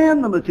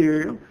understand the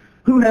material,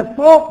 who have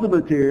fought the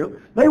material.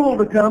 They want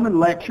to come and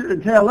lecture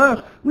and tell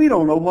us we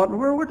don't know what in the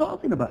world we're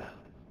talking about.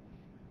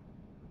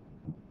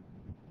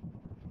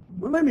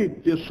 Well, let me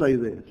just say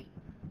this.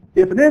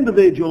 If an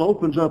individual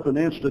opens up an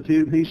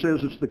institute and he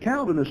says it's the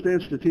Calvinist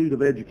Institute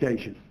of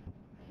Education,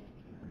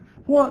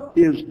 what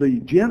is the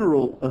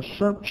general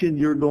assumption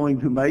you're going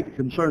to make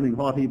concerning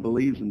what he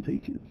believes and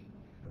teaches?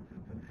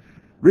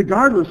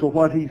 Regardless of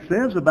what he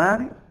says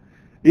about it,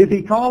 if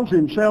he calls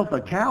himself a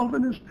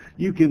Calvinist,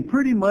 you can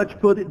pretty much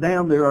put it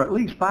down. There are at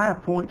least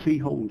 5 points he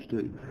holds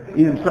to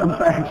in some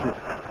fashion.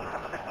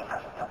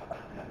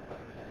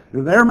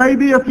 There may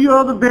be a few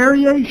other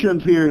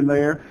variations here and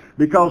there,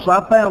 because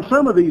I found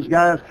some of these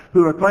guys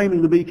who are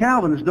claiming to be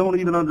Calvinists don't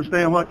even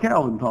understand what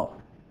Calvin taught.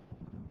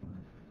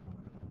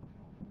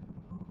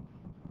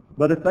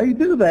 But if they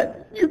do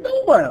that, you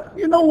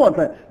know what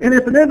that. And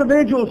if an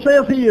individual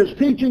says he is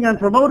teaching and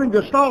promoting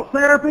Gestalt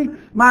therapy,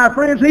 my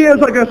friends, he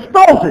is a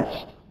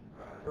Gestaltist.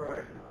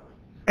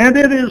 And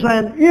it is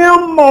an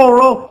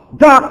immoral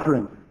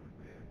doctrine.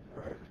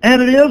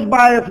 And it is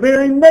by its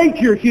very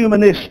nature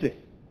humanistic.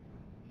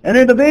 An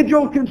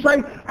individual can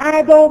say,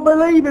 I don't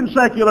believe in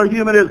secular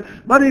humanism.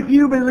 But if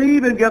you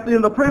believe in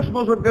the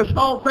principles of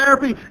Gestalt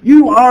therapy,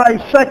 you are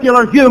a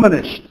secular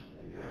humanist.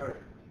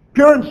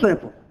 Pure and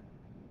simple.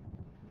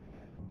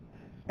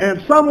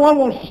 And someone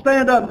wants to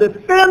stand up and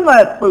defend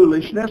that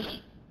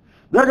foolishness,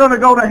 they're going to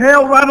go to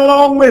hell right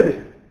along with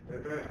it.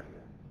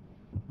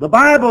 The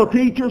Bible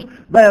teaches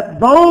that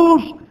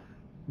those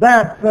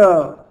that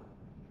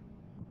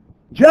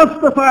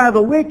justify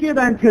the wicked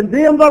and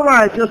condemn the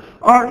righteous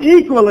are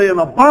equally an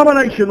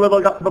abomination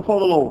before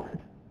the Lord.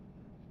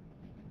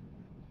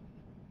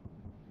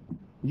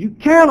 You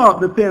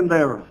cannot defend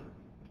error,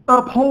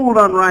 uphold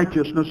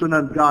unrighteousness and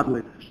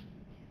ungodliness,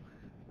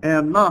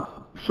 and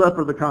not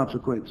suffer the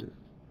consequences.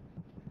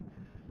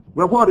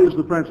 Well, what is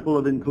the principle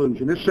of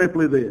inclusion? It's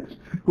simply this.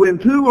 When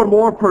two or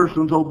more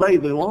persons obey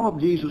the law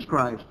of Jesus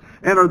Christ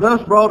and are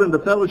thus brought into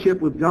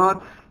fellowship with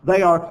God,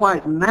 they are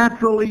quite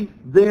naturally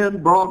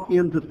then brought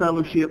into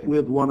fellowship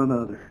with one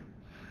another.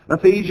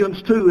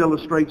 Ephesians 2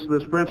 illustrates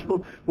this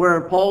principle, where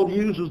Paul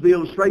uses the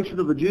illustration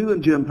of the Jew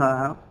and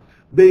Gentile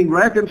being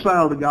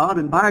reconciled to God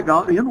and by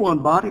God in one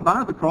body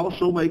by the cross,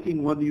 so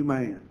making one new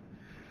man.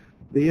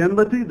 The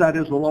enmity, that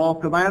is the law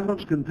of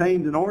commandments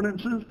contained in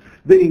ordinances,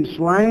 being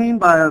slain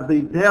by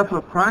the death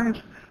of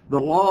Christ, the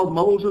law of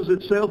Moses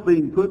itself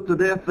being put to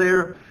death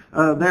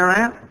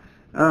thereat,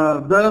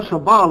 thus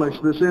abolish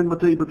this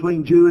enmity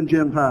between Jew and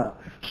Gentile,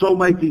 so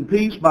making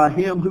peace by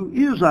him who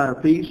is our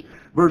peace,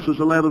 verses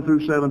 11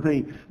 through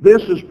 17.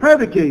 This is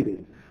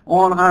predicated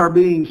on our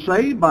being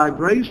saved by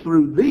grace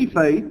through the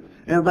faith,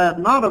 and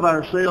that not of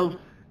ourselves,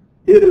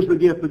 it is the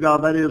gift of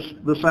God. That is,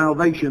 the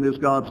salvation is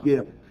God's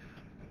gift.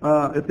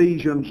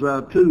 Ephesians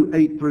 2,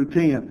 8 through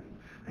 10.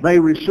 They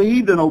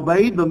received and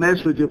obeyed the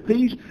message of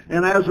peace,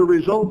 and as a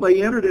result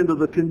they entered into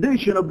the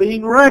condition of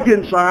being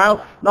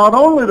reconciled, not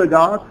only to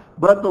God,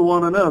 but to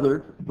one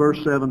another, verse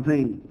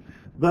 17.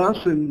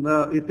 Thus, in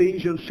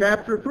Ephesians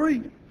chapter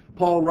 3,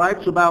 Paul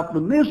writes about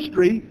the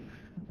mystery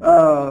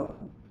of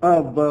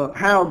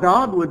how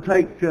God would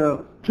take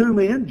two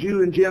men,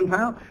 Jew and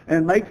Gentile,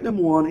 and make them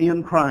one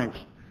in Christ.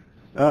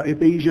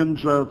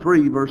 Ephesians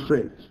 3, verse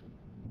 6.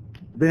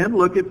 Then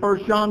look at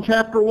 1 John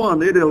chapter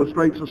 1. It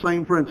illustrates the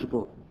same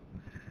principle.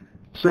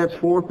 Sets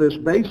forth this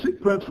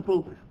basic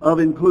principle of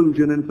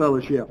inclusion and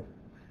fellowship.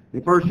 In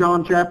 1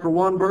 John chapter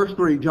 1, verse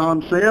 3,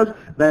 John says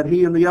that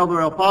he and the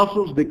other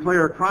apostles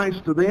declare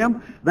Christ to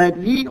them, that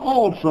ye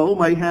also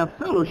may have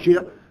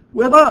fellowship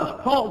with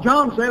us.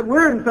 John said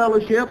we're in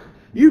fellowship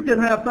You can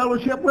have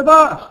fellowship with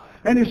us.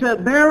 And he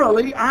said,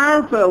 verily,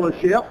 our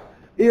fellowship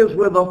is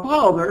with the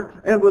Father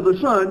and with the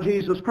Son,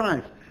 Jesus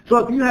Christ. So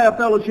if you have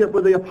fellowship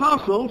with the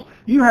apostles,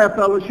 you have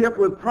fellowship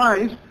with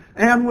Christ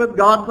and with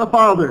God the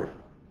Father.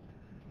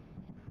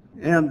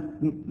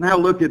 And now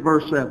look at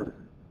verse 7.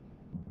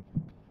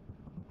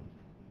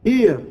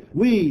 If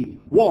we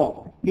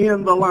walk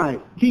in the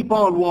light, keep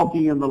on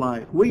walking in the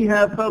light. We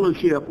have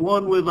fellowship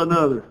one with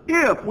another.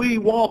 If we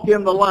walk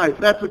in the light,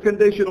 that's a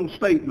conditional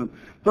statement,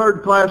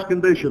 third-class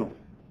conditional.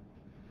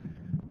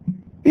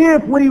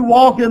 If we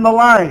walk in the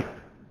light,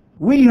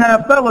 we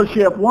have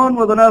fellowship one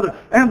with another,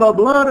 and the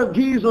blood of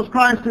Jesus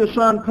Christ, his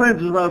Son,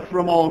 cleanses us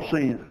from all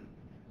sin.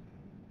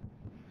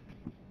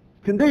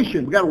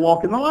 Condition, we've got to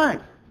walk in the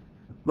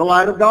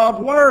light of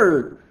God's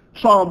Word.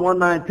 Psalm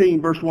 119,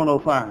 verse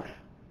 105.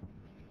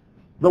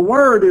 The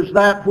Word is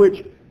that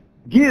which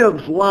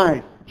gives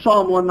life.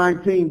 Psalm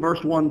 119,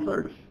 verse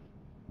 130.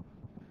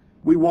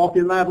 We walk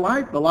in that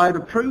light, the light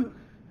of truth.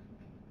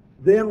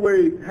 Then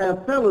we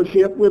have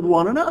fellowship with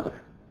one another.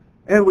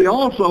 And we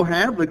also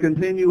have the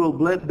continual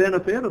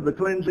benefit of the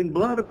cleansing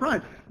blood of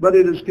Christ. But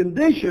it is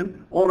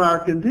conditioned on our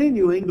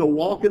continuing to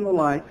walk in the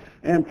light.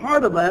 And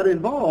part of that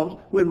involves,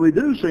 when we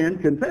do sin,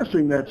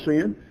 confessing that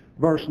sin,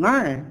 verse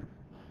 9,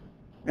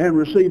 and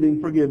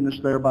receiving forgiveness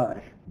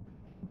thereby.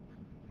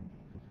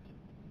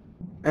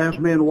 As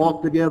men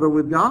walk together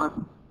with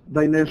God,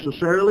 they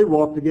necessarily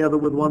walk together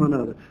with one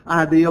another.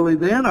 Ideally,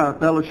 then, our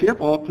fellowship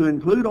ought to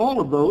include all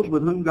of those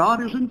with whom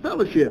God is in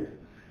fellowship.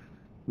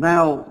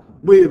 Now,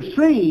 we have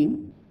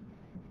seen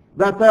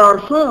that there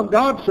are some,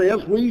 God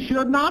says, we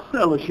should not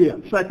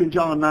fellowship, 2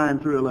 John 9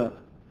 through 11.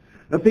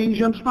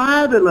 Ephesians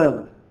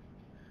 5:11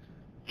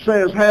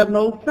 says, have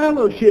no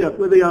fellowship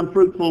with the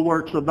unfruitful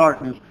works of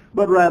darkness,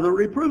 but rather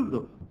reprove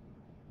them.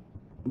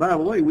 By the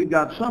way, we've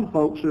got some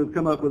folks who have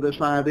come up with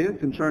this idea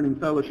concerning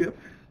fellowship,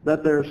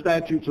 that there are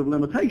statutes of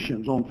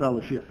limitations on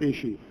fellowship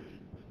issues.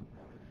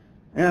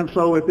 And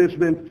so if it's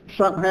been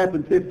something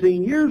happened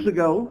 15 years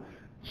ago,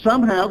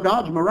 somehow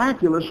God's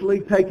miraculously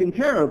taken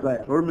care of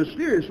that, or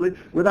mysteriously,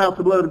 without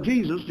the blood of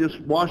Jesus, just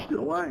washed it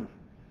away.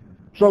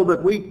 So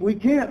that we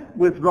can't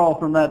withdraw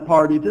from that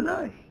party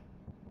today.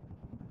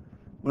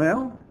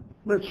 Well,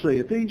 let's see,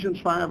 Ephesians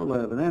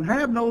 5:11. And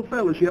have no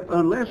fellowship,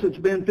 unless it's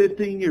been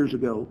 15 years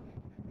ago,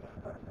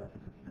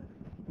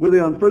 with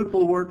the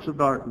unfruitful works of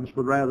darkness,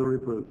 but rather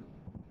reprove.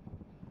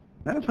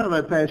 That's how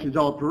that passage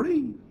ought to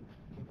read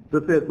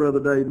to fit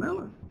Brother Dave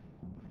Miller.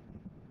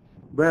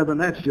 Brethren,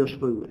 that's just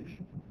foolish.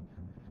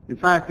 In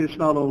fact, it's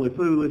not only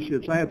foolish,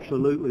 it's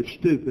absolutely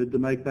stupid to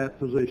take that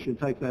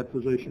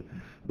position.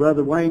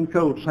 Brother Wayne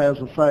Coates has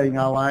a saying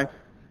I like,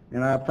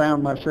 and I've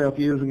found myself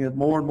using it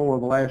more and more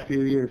the last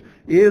few years.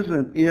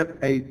 Isn't it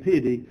a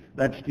pity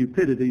that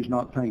stupidity's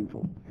not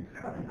painful?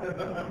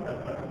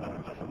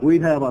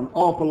 We'd have an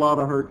awful lot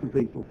of hurting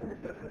people.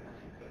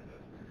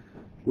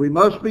 We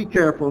must be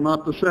careful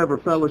not to sever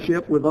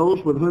fellowship with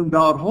those with whom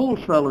God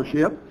holds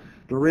fellowship,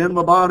 to rend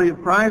the body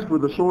of Christ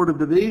with a sword of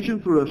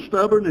division through a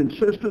stubborn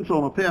insistence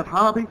on a pet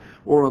hobby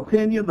or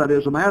opinion that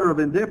is a matter of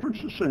indifference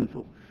is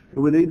sinful.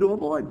 And we need to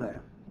avoid that.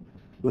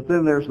 But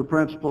then there's the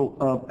principle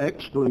of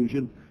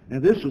exclusion,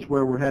 and this is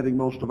where we're having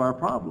most of our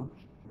problems.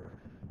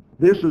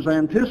 This is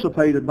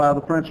anticipated by the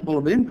principle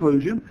of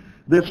inclusion.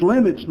 This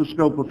limits the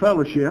scope of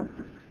fellowship.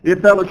 If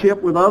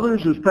fellowship with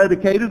others is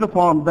predicated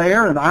upon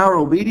their and our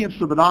obedience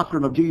to the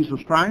doctrine of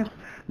Jesus Christ,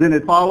 then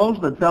it follows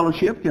that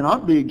fellowship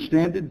cannot be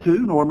extended to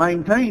nor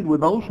maintained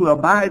with those who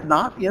abide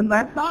not in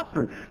that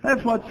doctrine.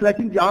 That's what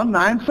 2 John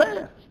 9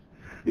 says.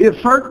 If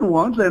certain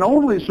ones, and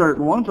only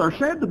certain ones, are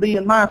said to be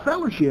in my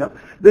fellowship,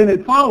 then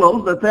it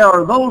follows that there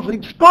are those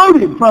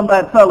excluded from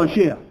that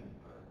fellowship.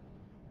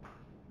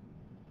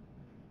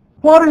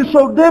 What is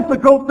so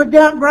difficult to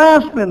get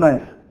grasp in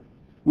that?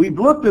 We've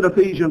looked at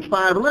Ephesians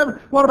 5:11.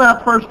 What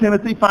about 1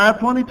 Timothy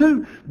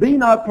 5:22? Be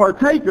not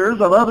partakers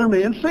of other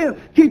men's sins.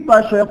 Keep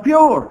thyself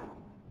pure.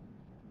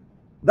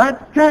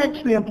 That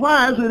text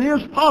implies it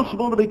is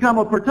possible to become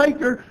a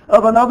partaker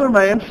of another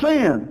man's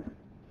sin.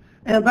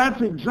 And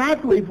that's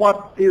exactly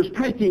what is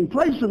taking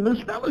place in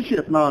this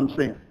fellowship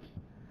nonsense.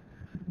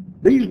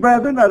 These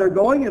brethren that are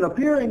going and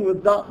appearing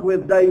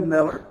with Dave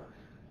Miller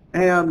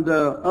and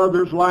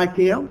others like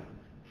him,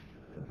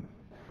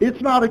 it's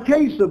not a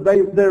case of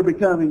they're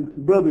becoming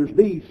brothers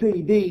B,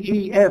 C, D,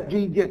 E, F,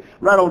 G, J,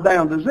 right on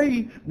down to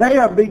Z. They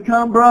have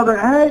become brother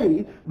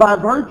A by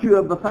virtue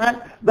of the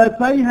fact that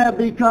they have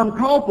become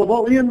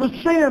culpable in the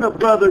sin of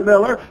Brother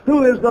Miller,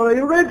 who is the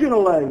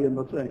original A in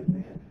the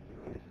thing.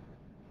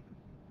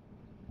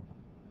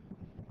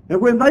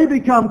 And when they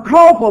become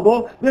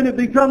culpable, then it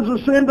becomes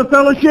a sin to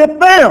fellowship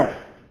them.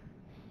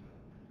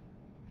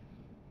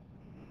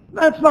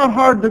 That's not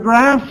hard to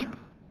grasp.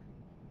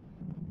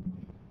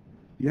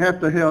 You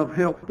have to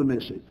help to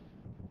miss it.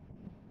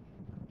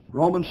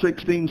 Romans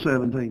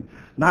 16:17.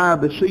 Now I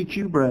beseech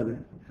you,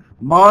 brethren,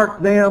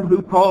 mark them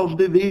who cause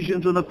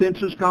divisions and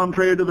offenses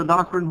contrary to the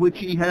doctrine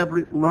which ye have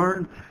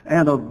learned,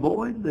 and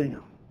avoid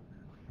them.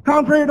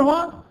 Contrary to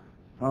what?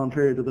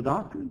 Contrary to the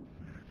doctrine.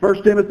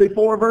 1 Timothy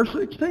 4, verse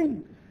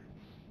 16.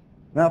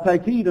 Now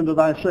take heed unto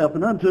thyself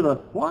and unto the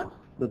what?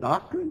 The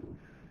doctrine.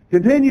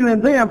 Continue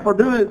in them,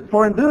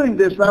 for in doing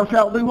this thou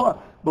shalt do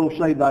what? Both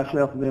save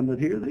thyself and them that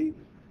hear thee.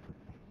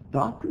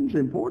 Doctrine's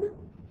important?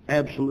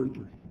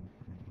 Absolutely.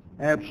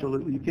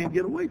 Absolutely. You can't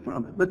get away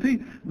from it.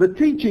 The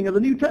teaching of the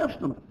New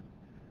Testament.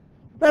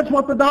 That's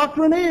what the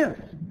doctrine is.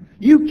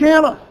 You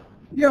cannot,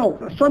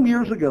 some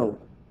years ago,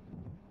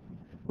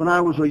 when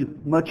I was a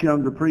much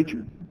younger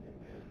preacher,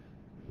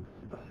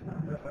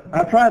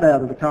 I tried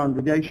out at a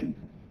congregation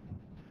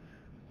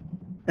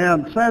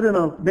and sat in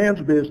a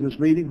men's business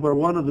meeting where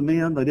one of the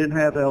men, they didn't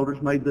have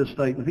elders, made this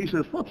statement. He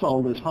says, what's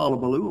all this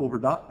hullabaloo over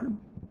doctrine?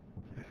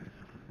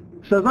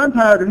 He says, I'm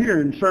tired of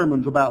hearing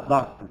sermons about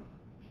doctrine.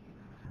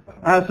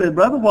 I said,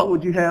 brother, what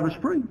would you have us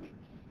preach?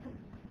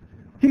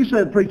 He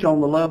said, preach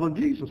on the love of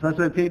Jesus. I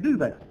said, can't do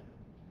that.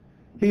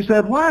 He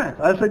said, why?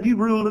 I said, you've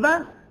ruled it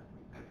out.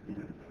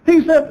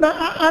 He said, no,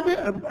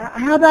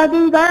 how'd I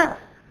do that?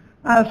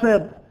 I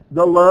said,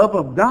 the love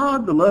of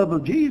God, the love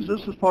of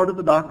Jesus is part of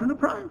the doctrine of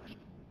Christ.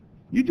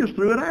 You just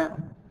threw it out.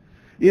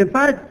 In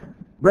fact,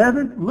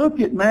 brethren, look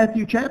at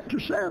Matthew chapter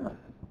 7.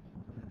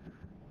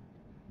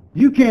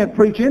 You can't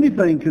preach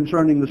anything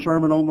concerning the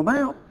Sermon on the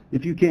Mount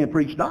if you can't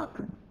preach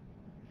doctrine.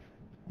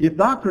 If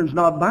doctrine's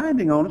not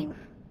binding on us,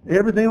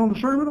 everything on the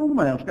Sermon on the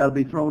Mount's got to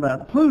be thrown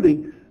out,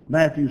 including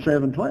Matthew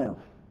 7:12.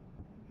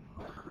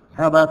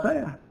 How about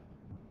that?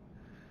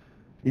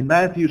 In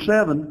Matthew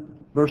 7,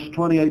 verse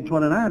 28,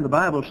 29, the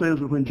Bible says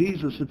that when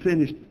Jesus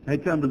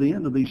had come to the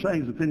end of these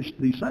sayings and finished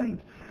these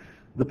sayings,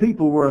 the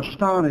people were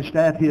astonished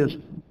at his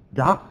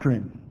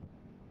doctrine.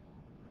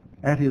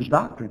 At his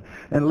doctrine.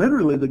 And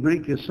literally the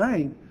Greek is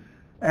saying,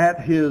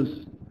 at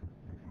his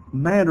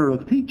manner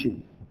of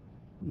teaching.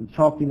 It's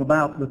talking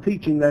about the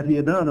teaching that he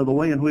had done or the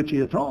way in which he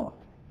had taught.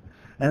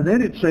 And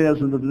then it says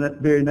in the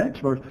very next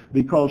verse,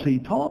 because he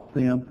taught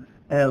them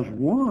as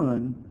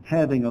one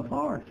having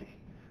authority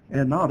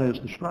and not as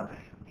the scribes.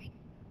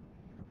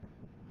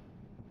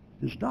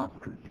 His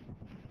doctrine.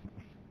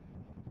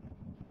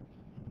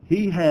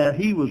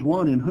 He was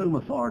one in whom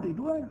authority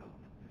dwelt.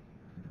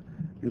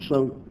 And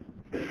so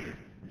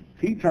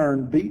he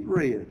turned beet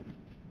red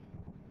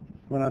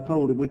when I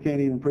told him we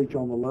can't even preach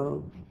on the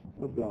love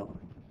of God,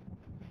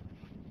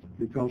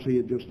 because he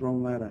had just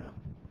thrown that out.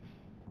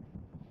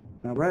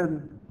 Now,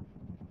 brethren,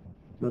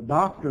 the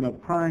doctrine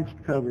of Christ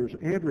covers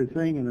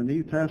everything in the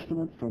New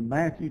Testament from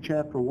Matthew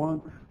chapter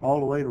 1 all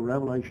the way to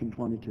Revelation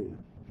 22.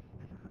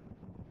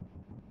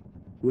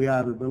 We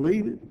either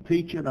believe it,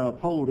 teach it, or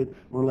uphold it,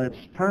 or let's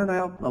turn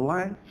out the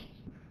lights,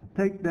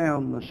 take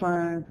down the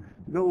sign,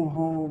 go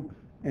home,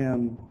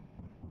 and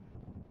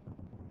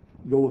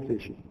go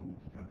fishing.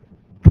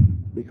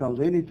 Because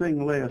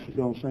anything less is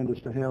going to send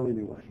us to hell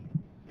anyway.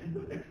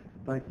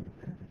 Thank you.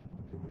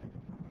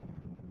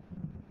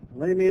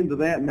 Lay me into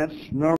that, and that's